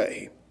them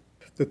away,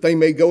 that they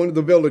may go into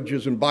the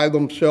villages and buy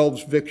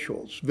themselves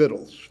victuals.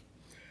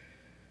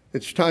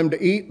 It's time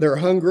to eat. They're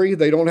hungry.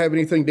 They don't have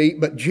anything to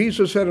eat." But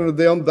Jesus said unto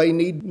them, "They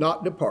need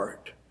not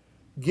depart.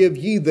 Give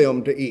ye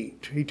them to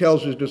eat." He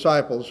tells his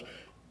disciples,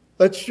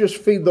 let's just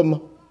feed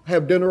them,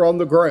 have dinner on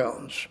the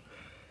grounds.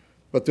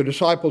 But the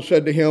disciples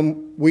said to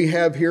him, "We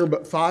have here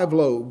but 5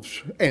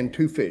 loaves and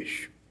 2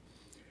 fish."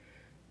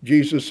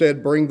 Jesus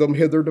said, "Bring them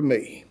hither to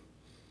me."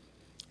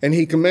 And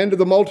he commanded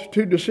the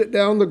multitude to sit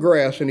down on the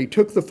grass, and he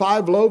took the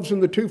 5 loaves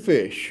and the 2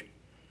 fish.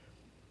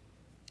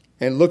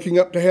 And looking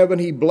up to heaven,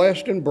 he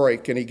blessed and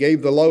brake, and he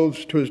gave the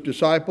loaves to his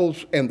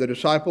disciples, and the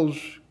disciples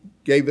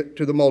gave it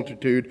to the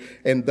multitude.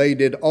 And they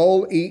did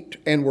all eat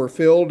and were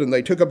filled, and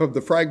they took up of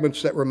the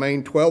fragments that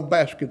remained 12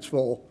 baskets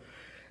full.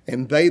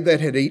 And they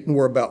that had eaten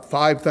were about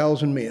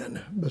 5,000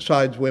 men,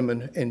 besides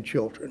women and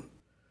children.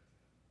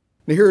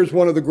 Now here is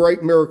one of the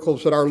great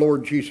miracles that our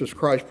Lord Jesus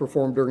Christ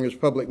performed during his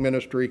public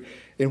ministry,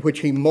 in which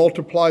he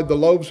multiplied the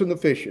loaves and the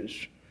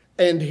fishes.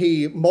 And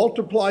he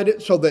multiplied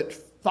it so that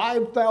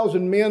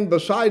 5,000 men,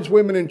 besides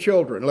women and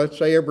children, let's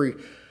say every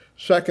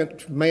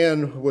second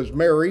man was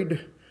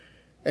married,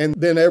 and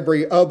then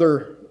every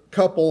other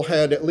couple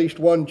had at least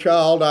one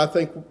child. I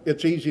think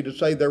it's easy to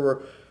say there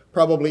were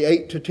probably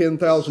 8,000 to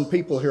 10,000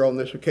 people here on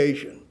this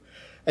occasion.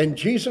 And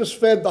Jesus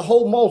fed the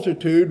whole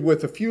multitude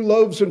with a few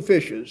loaves and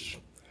fishes,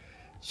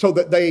 so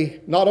that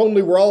they not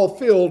only were all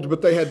filled,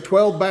 but they had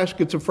 12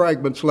 baskets of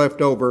fragments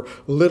left over.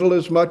 Little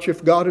is much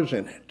if God is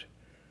in it.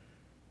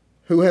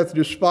 Who hath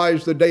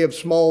despised the day of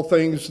small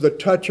things? The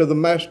touch of the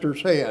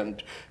master's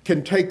hand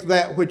can take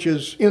that which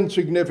is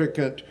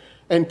insignificant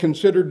and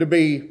considered to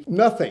be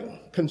nothing,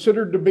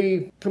 considered to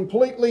be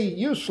completely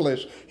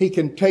useless. He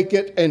can take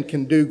it and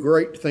can do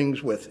great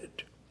things with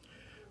it.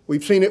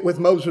 We've seen it with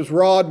Moses'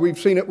 rod. We've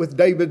seen it with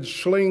David's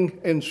sling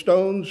and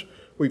stones.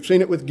 We've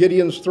seen it with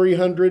Gideon's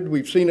 300.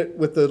 We've seen it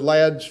with the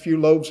lad's few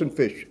loaves and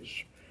fishes.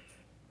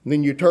 And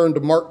then you turn to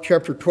Mark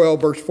chapter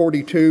 12, verse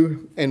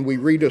 42, and we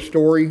read a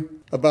story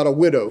about a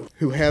widow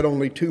who had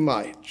only 2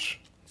 mites.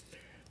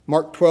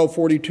 Mark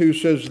 12:42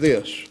 says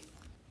this: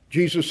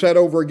 Jesus sat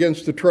over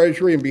against the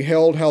treasury and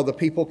beheld how the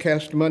people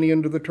cast money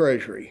into the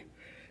treasury.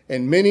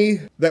 And many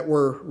that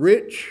were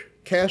rich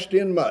cast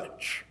in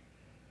much.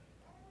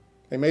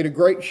 They made a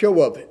great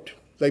show of it.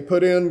 They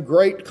put in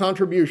great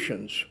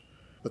contributions.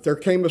 But there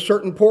came a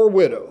certain poor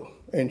widow,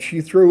 and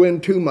she threw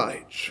in 2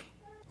 mites,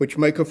 which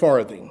make a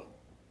farthing.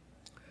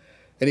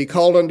 And he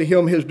called unto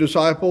him his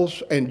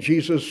disciples, and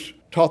Jesus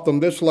taught them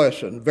this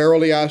lesson: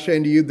 Verily I say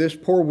unto you, this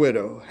poor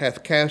widow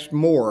hath cast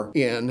more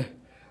in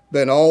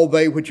than all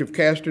they which have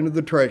cast into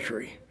the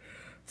treasury.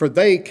 For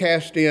they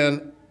cast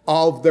in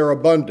of their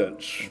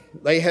abundance.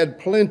 They had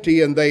plenty,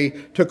 and they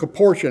took a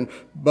portion,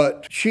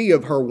 but she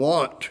of her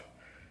want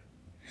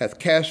hath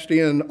cast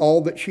in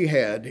all that she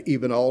had,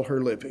 even all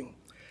her living.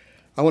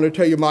 I want to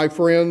tell you, my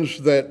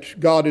friends, that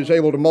God is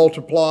able to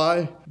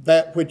multiply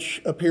that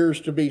which appears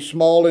to be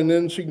small and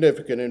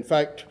insignificant. In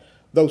fact,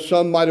 though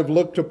some might have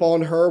looked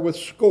upon her with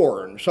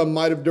scorn, some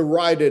might have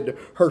derided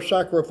her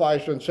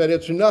sacrifice and said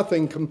it's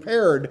nothing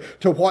compared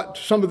to what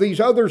some of these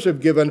others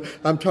have given,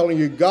 I'm telling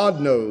you, God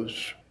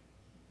knows,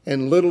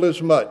 and little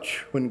is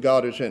much when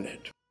God is in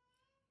it.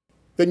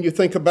 Then you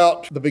think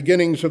about the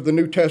beginnings of the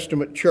New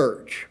Testament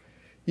church.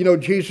 You know,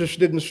 Jesus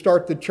didn't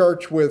start the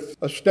church with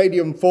a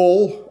stadium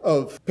full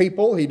of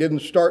people. He didn't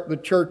start the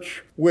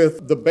church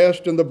with the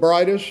best and the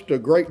brightest, a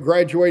great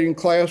graduating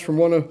class from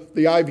one of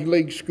the Ivy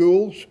League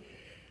schools.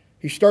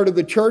 He started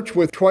the church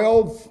with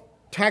 12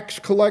 tax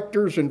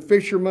collectors and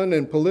fishermen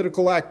and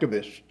political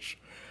activists.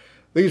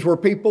 These were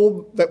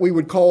people that we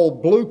would call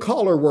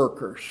blue-collar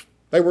workers.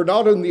 They were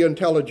not in the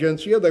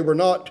intelligentsia. They were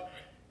not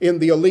in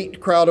the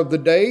elite crowd of the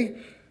day.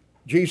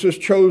 Jesus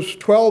chose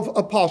 12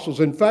 apostles.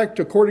 In fact,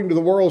 according to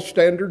the world's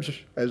standards,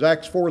 as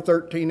Acts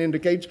 4:13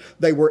 indicates,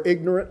 they were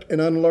ignorant and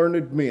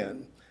unlearned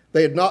men.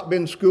 They had not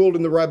been schooled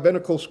in the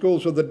rabbinical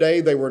schools of the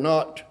day. They were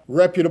not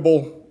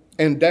reputable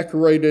and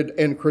decorated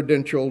and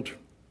credentialed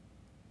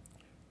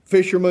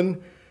fishermen,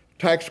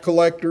 tax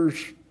collectors,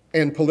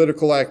 and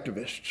political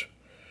activists.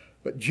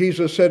 But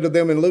Jesus said to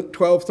them in Luke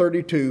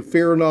 12:32,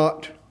 "Fear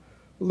not,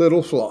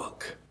 little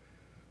flock."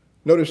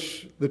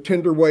 Notice the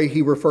tender way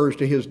he refers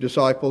to his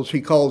disciples.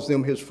 He calls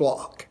them his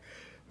flock.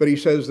 But he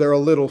says they're a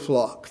little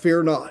flock.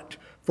 Fear not,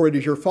 for it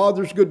is your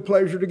Father's good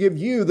pleasure to give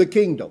you the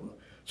kingdom.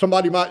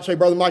 Somebody might say,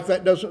 Brother Mike,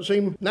 that doesn't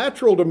seem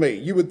natural to me.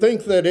 You would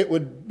think that it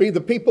would be the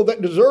people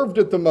that deserved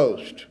it the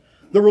most.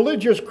 The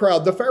religious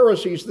crowd, the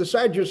Pharisees, the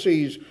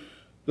Sadducees,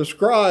 the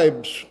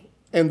scribes,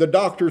 and the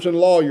doctors and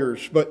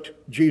lawyers. But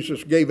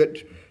Jesus gave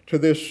it to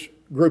this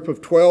group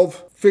of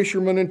 12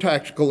 fishermen and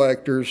tax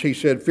collectors. He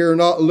said, "Fear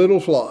not,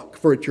 little flock,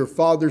 for it's your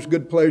Father's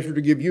good pleasure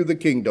to give you the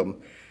kingdom."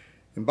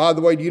 And by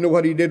the way, do you know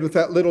what he did with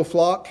that little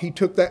flock? He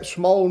took that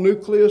small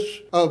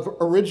nucleus of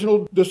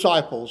original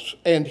disciples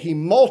and he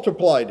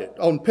multiplied it.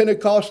 On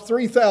Pentecost,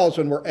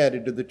 3,000 were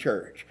added to the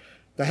church.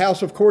 The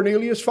house of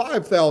Cornelius,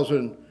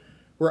 5,000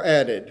 were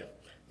added.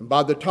 And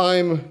by the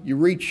time you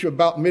reach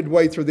about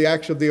midway through the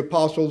Acts of the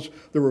Apostles,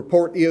 the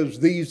report is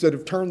these that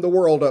have turned the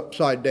world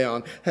upside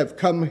down have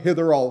come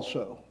hither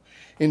also.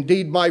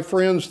 Indeed, my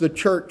friends, the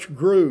church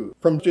grew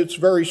from its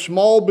very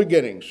small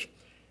beginnings.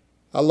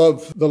 I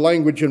love the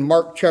language in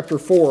Mark chapter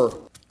 4,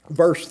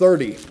 verse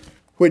 30,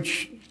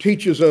 which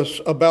teaches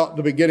us about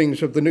the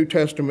beginnings of the New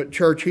Testament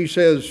church. He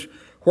says,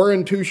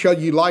 "Whereunto shall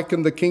ye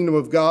liken the kingdom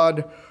of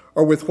God?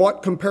 Or with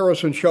what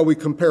comparison shall we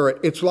compare it?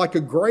 It's like a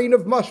grain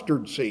of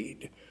mustard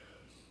seed,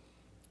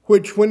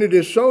 which when it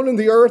is sown in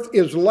the earth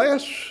is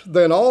less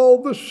than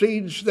all the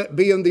seeds that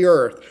be in the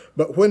earth.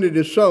 But when it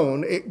is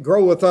sown, it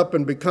groweth up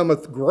and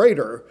becometh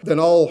greater than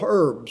all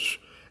herbs,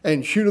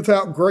 and shooteth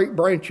out great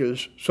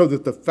branches, so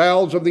that the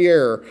fowls of the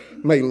air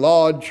may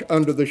lodge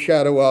under the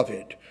shadow of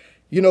it.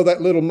 You know,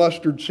 that little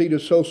mustard seed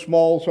is so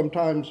small,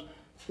 sometimes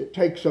it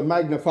takes a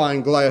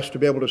magnifying glass to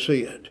be able to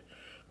see it.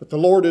 But the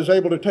Lord is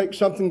able to take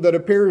something that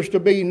appears to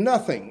be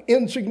nothing,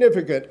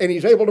 insignificant, and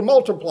He's able to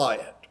multiply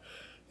it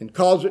and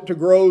cause it to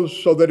grow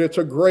so that it's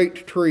a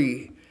great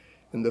tree,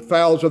 and the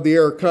fowls of the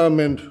air come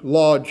and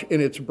lodge in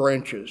its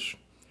branches.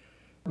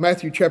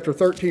 Matthew chapter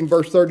 13,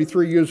 verse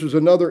 33 uses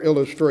another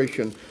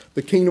illustration.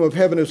 The kingdom of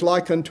heaven is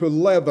like unto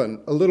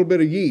leaven, a little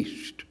bit of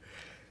yeast,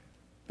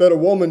 that a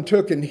woman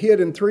took and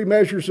hid in 3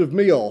 measures of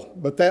meal,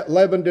 but that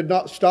leaven did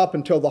not stop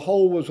until the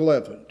whole was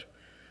leavened.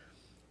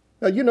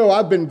 Now, you know,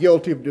 I've been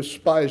guilty of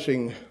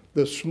despising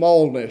the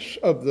smallness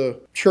of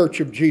the Church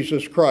of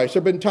Jesus Christ.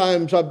 There have been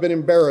times I've been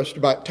embarrassed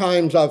about,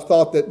 times I've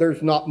thought that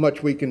there's not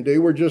much we can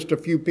do. We're just a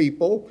few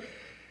people.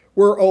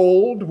 We're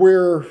old,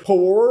 we're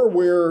poor,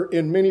 we're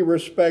in many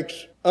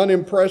respects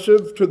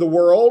unimpressive to the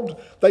world.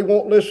 They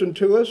won't listen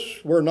to us.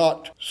 We're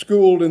not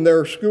schooled in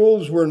their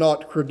schools. We're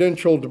not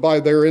credentialed by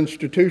their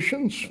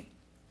institutions.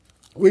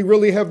 We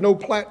really have no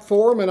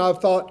platform, and I've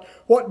thought,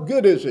 what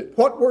good is it?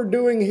 What we're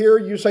doing here,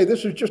 you say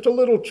this is just a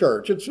little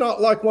church. It's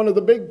not like one of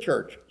the big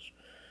churches.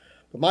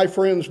 But my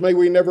friends, may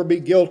we never be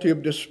guilty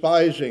of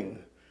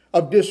despising,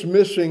 of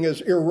dismissing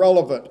as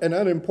irrelevant and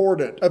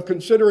unimportant, of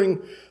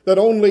considering that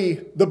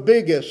only the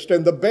biggest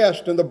and the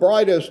best and the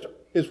brightest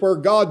is where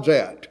God's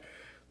at.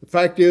 The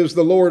fact is,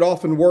 the Lord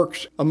often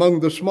works among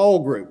the small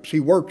groups. He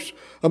works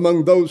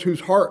among those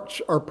whose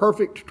hearts are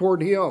perfect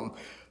toward Him,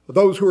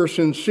 those who are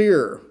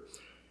sincere.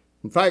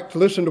 In fact,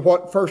 listen to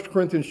what 1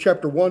 Corinthians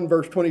chapter 1,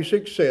 verse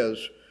 26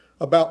 says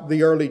about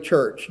the early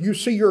church. You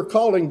see your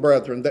calling,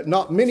 brethren, that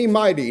not many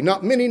mighty,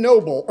 not many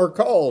noble are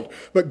called,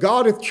 but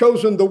God hath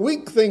chosen the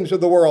weak things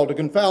of the world to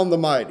confound the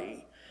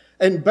mighty.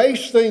 And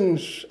base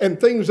things and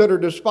things that are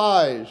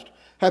despised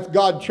hath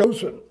God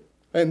chosen,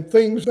 and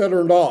things that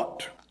are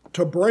not,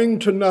 to bring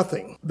to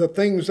nothing the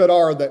things that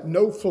are, that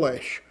no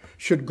flesh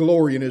should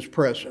glory in His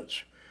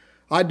presence.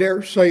 I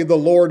dare say the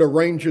Lord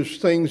arranges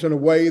things in a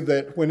way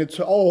that when it's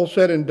all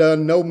said and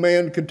done, no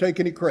man can take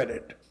any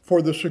credit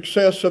for the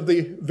success of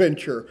the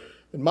venture.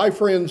 And my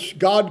friends,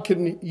 God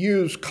can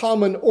use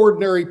common,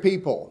 ordinary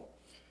people.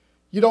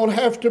 You don't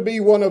have to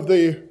be one of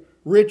the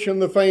rich and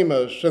the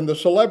famous and the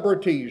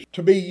celebrities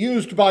to be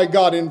used by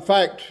God. In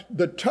fact,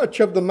 the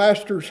touch of the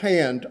Master's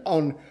hand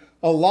on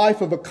a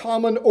life of a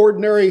common,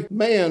 ordinary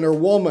man or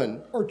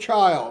woman or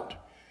child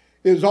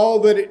is all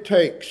that it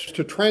takes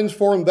to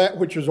transform that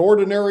which is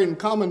ordinary and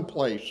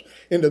commonplace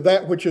into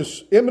that which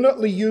is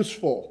eminently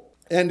useful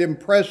and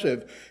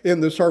impressive in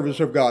the service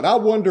of God. I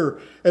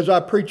wonder, as I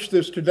preach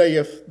this today,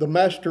 if the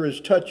Master has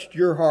touched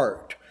your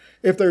heart,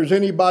 if there's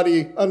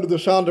anybody under the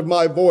sound of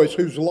my voice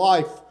whose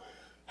life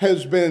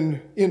has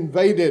been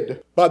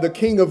invaded by the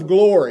King of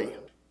Glory.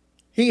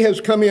 He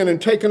has come in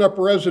and taken up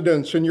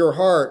residence in your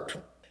heart.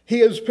 He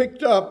has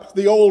picked up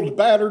the old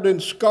battered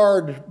and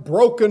scarred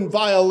broken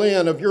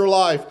violin of your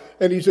life,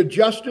 and He's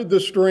adjusted the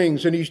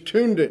strings and He's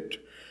tuned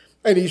it,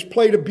 and He's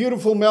played a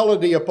beautiful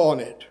melody upon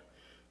it.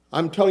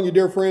 I'm telling you,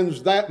 dear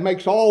friends, that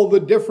makes all the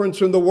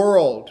difference in the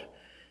world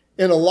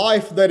in a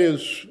life that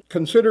is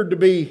considered to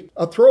be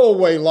a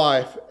throwaway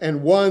life,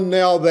 and one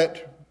now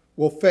that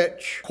will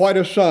fetch quite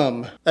a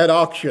sum at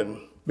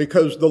auction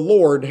because the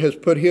Lord has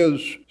put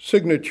His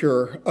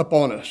signature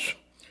upon us.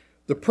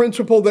 The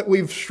principle that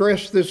we've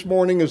stressed this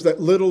morning is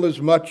that little is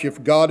much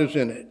if God is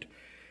in it.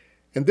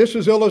 And this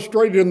is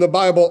illustrated in the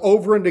Bible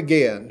over and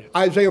again.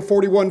 Isaiah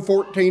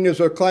 41:14 is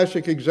a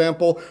classic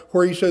example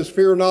where He says,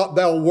 "Fear not,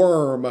 thou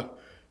worm,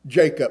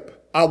 Jacob.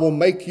 I will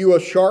make you a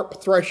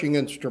sharp threshing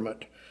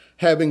instrument,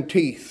 having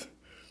teeth."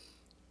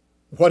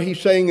 What He's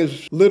saying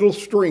is little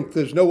strength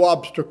is no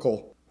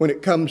obstacle when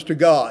it comes to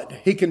God.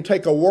 He can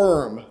take a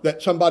worm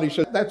that somebody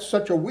says, that's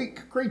such a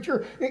weak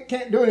creature, it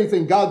can't do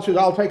anything. God says,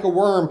 I'll take a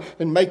worm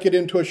and make it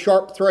into a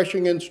sharp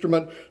threshing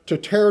instrument to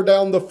tear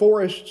down the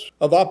forests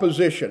of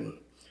opposition.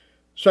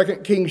 2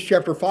 Kings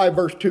chapter 5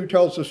 verse 2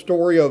 tells the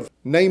story of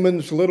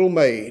Naaman's little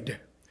maid,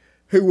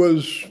 who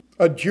was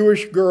a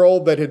Jewish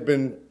girl that had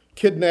been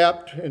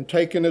kidnapped and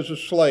taken as a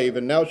slave,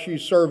 and now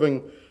she's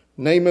serving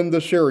Naaman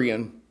the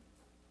Syrian.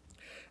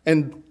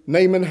 And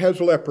Naaman has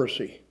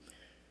leprosy.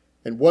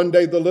 And one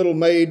day the little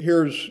maid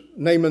hears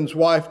Naaman's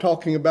wife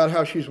talking about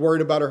how she's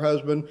worried about her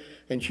husband.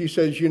 And she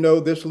says, you know,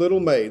 this little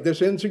maid,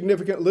 this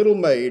insignificant little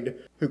maid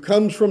who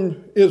comes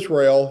from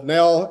Israel,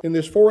 now in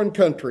this foreign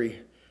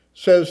country,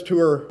 says to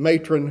her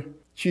matron,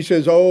 she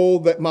says, oh,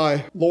 that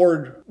my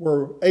Lord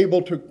were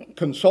able to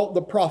consult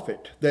the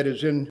prophet that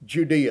is in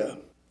Judea.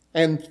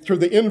 And through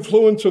the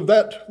influence of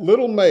that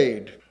little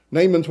maid,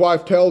 Naaman's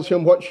wife tells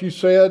him what she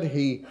said.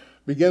 He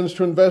begins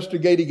to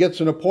investigate. He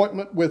gets an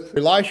appointment with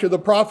Elisha the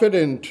prophet,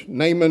 and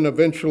Naaman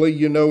eventually,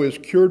 is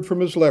cured from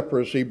his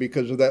leprosy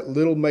because of that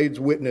little maid's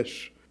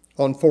witness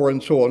on foreign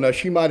soil. Now,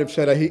 she might have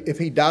said, if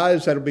he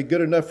dies, that'll be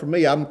good enough for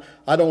me.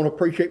 I don't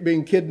appreciate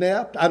being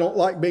kidnapped. I don't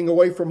like being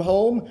away from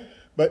home.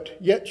 But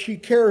yet she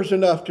cares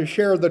enough to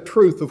share the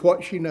truth of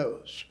what she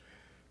knows.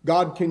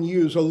 God can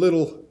use a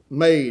little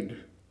maid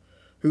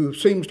who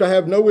seems to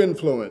have no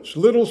influence.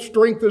 Little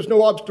strength is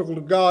no obstacle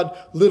to God.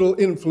 Little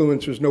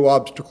influence is no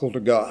obstacle to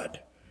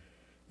God.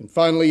 And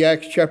finally,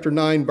 Acts chapter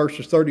 9,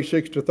 verses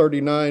 36 to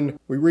 39,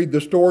 we read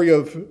the story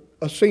of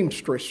a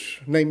seamstress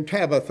named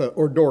Tabitha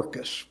or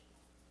Dorcas.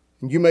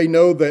 And you may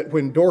know that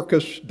when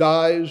Dorcas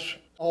dies,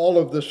 all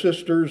of the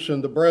sisters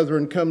and the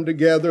brethren come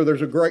together.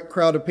 There's a great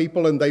crowd of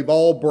people, and they've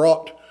all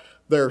brought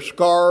their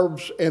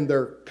scarves and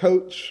their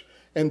coats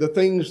and the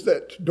things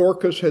that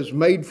Dorcas has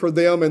made for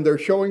them, and they're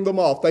showing them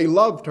off. They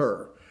loved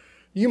her.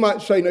 You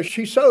might say, now,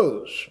 she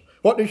sews.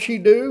 What does she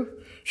do?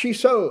 She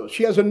sews.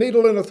 She has a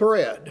needle and a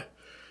thread.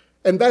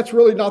 And that's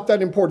really not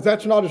that important.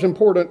 That's not as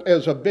important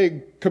as a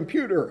big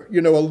computer,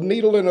 a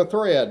needle and a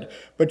thread.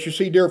 But you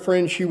see, dear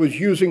friends, she was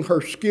using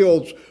her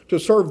skills to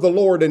serve the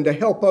Lord and to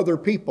help other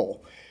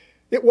people.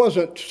 It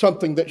wasn't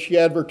something that she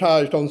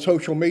advertised on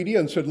social media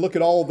and said, look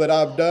at all that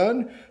I've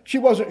done. She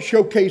wasn't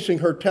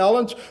showcasing her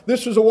talents.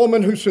 This is a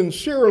woman who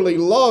sincerely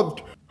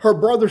loved her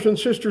brothers and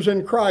sisters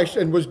in Christ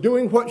and was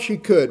doing what she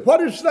could.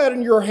 What is that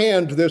in your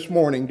hand this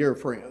morning, dear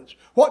friends?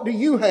 What do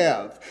you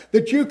have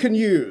that you can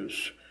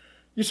use?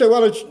 You say,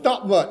 well, it's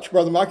not much,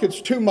 Brother Mike.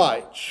 It's 2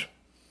 mites.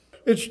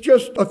 It's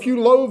just a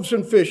few loaves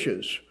and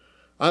fishes.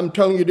 I'm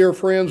telling you, dear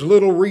friends,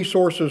 little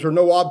resources are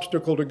no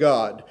obstacle to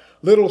God.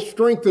 Little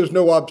strength is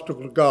no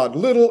obstacle to God.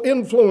 Little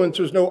influence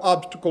is no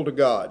obstacle to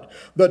God.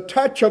 The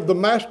touch of the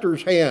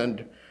Master's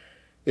hand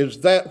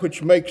is that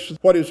which makes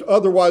what is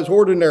otherwise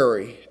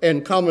ordinary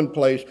and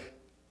commonplace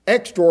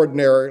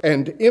extraordinary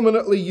and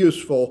eminently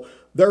useful.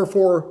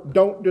 Therefore,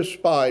 don't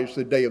despise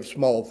the day of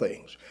small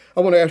things. I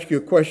want to ask you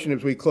a question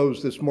as we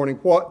close this morning.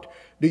 What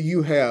do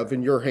you have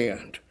in your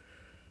hand?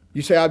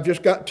 You say, I've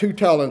just got 2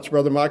 talents,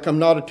 Brother Mike. I'm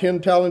not a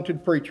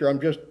 10-talented preacher. I'm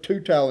just 2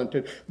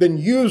 talented. Then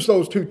use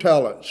those 2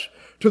 talents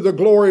to the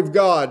glory of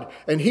God,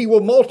 and He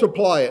will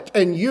multiply it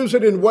and use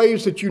it in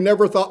ways that you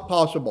never thought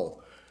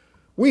possible.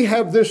 We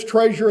have this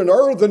treasure in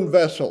earthen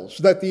vessels,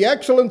 that the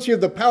excellency of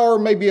the power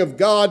may be of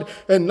God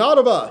and not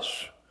of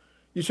us.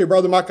 You say,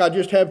 Brother Mike, I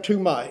just have 2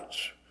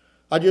 mites.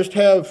 I just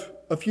have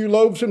a few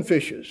loaves and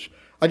fishes.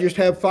 I just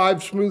have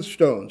 5 smooth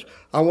stones.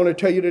 I want to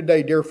tell you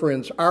today, dear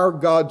friends, our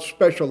God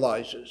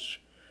specializes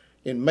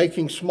in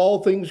making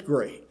small things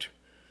great.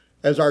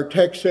 As our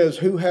text says,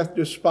 who hath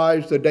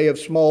despised the day of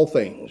small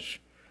things?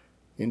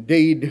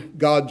 Indeed,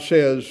 God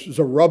says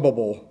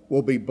Zerubbabel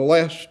will be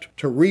blessed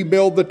to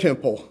rebuild the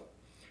temple.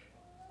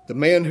 The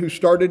man who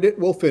started it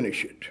will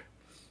finish it.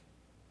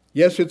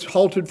 Yes, it's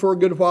halted for a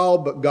good while,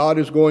 but God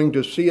is going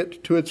to see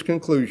it to its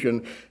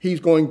conclusion. He's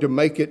going to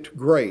make it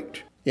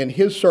great in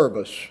His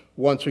service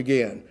once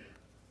again.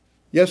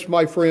 Yes,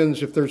 my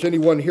friends, if there's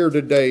anyone here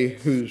today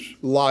whose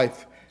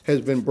life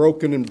has been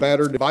broken and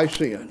battered by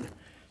sin,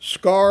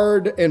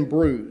 scarred and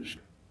bruised,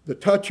 the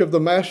touch of the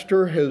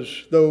Master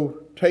has, though,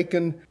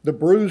 taken the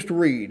bruised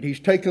reed. He's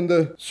taken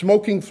the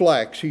smoking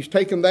flax. He's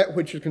taken that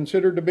which is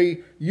considered to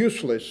be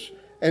useless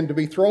and to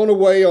be thrown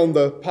away on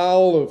the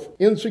pile of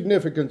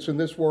insignificance in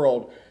this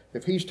world.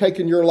 If He's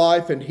taken your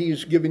life and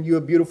He's given you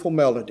a beautiful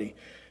melody,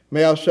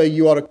 may I say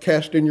you ought to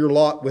cast in your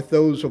lot with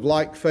those of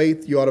like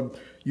faith. You ought to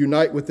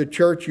unite with the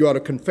church. You ought to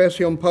confess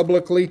Him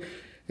publicly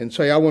and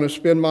say, I want to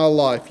spend my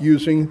life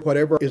using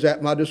whatever is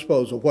at my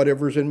disposal,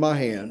 whatever's in my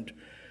hand.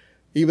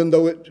 Even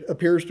though it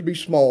appears to be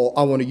small,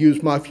 I want to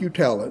use my few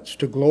talents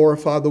to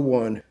glorify the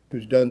one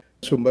who's done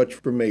so much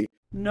for me.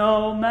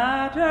 No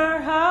matter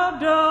how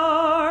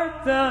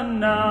dark the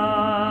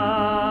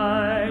night,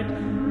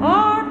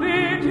 or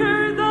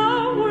bitter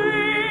the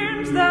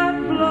winds that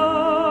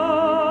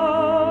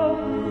blow,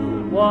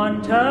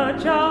 one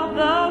touch of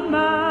the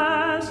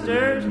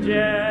Master's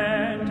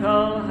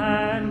gentle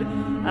hand,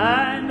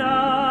 and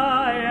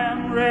I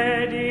am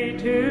ready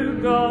to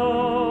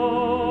go.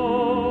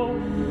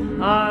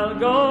 I'll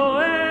go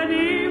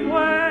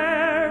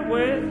anywhere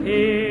with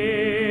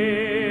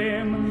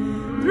Him,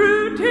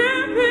 through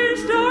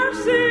tempest or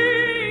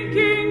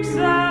sinking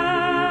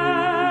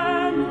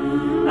sand,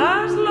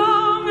 as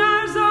long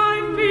as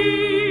I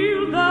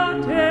feel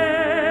the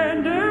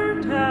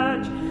tender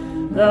touch,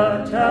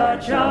 the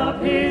touch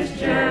of His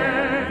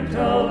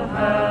gentle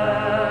hand.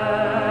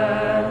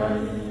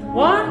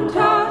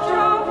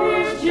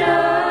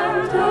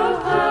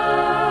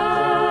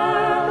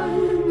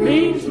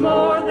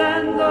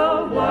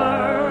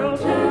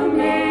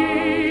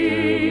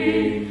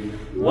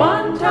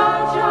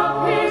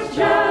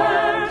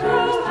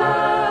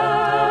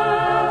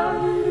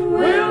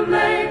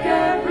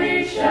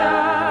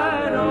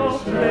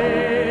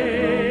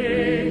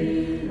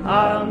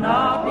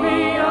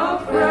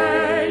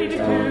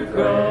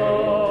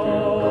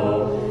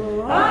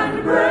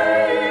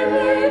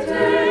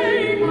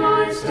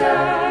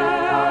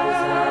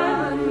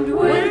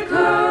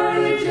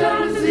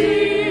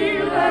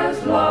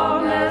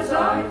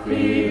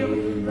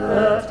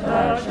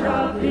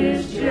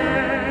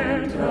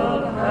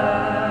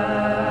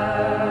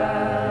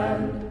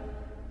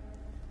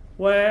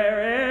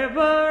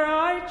 wherever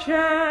I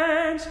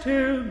chance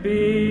to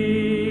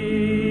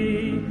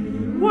be,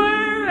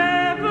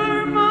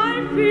 wherever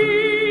my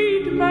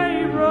feet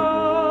may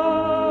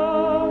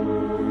roam,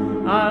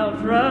 I'll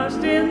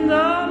trust in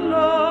the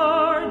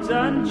Lord's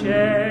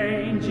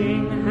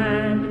unchanging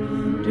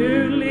hand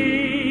to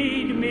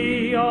lead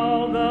me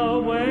all the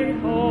way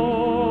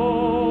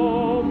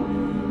home,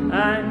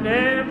 and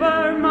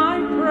ever my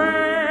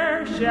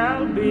prayer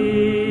shall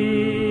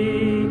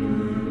be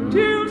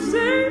till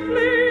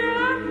safely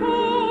at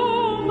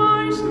home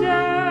I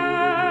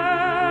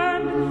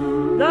stand,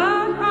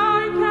 that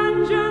I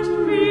can just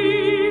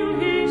feel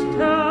His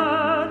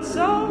touch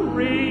so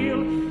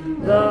real,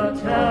 the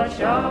touch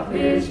of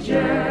His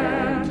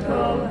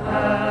gentle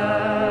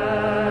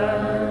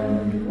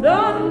hand,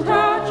 the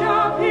touch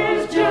of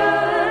His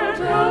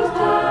gentle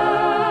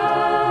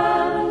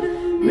hand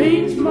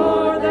means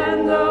more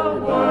than the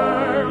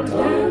world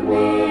to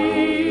me.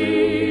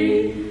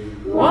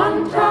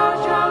 One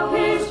touch of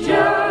His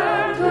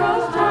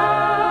gentle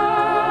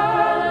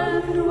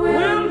hand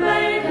will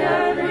make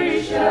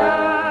every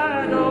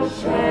shadow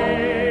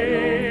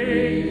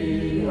fade.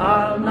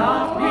 I'll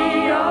not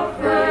be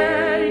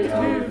afraid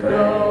to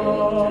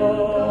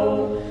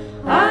go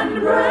and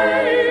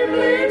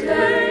bravely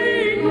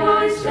take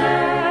my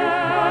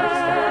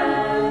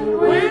stand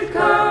with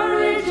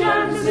courage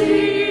and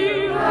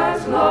zeal,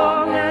 as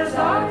long as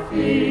I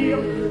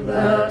feel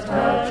the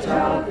touch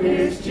of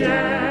His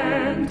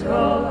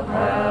gentle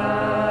hand.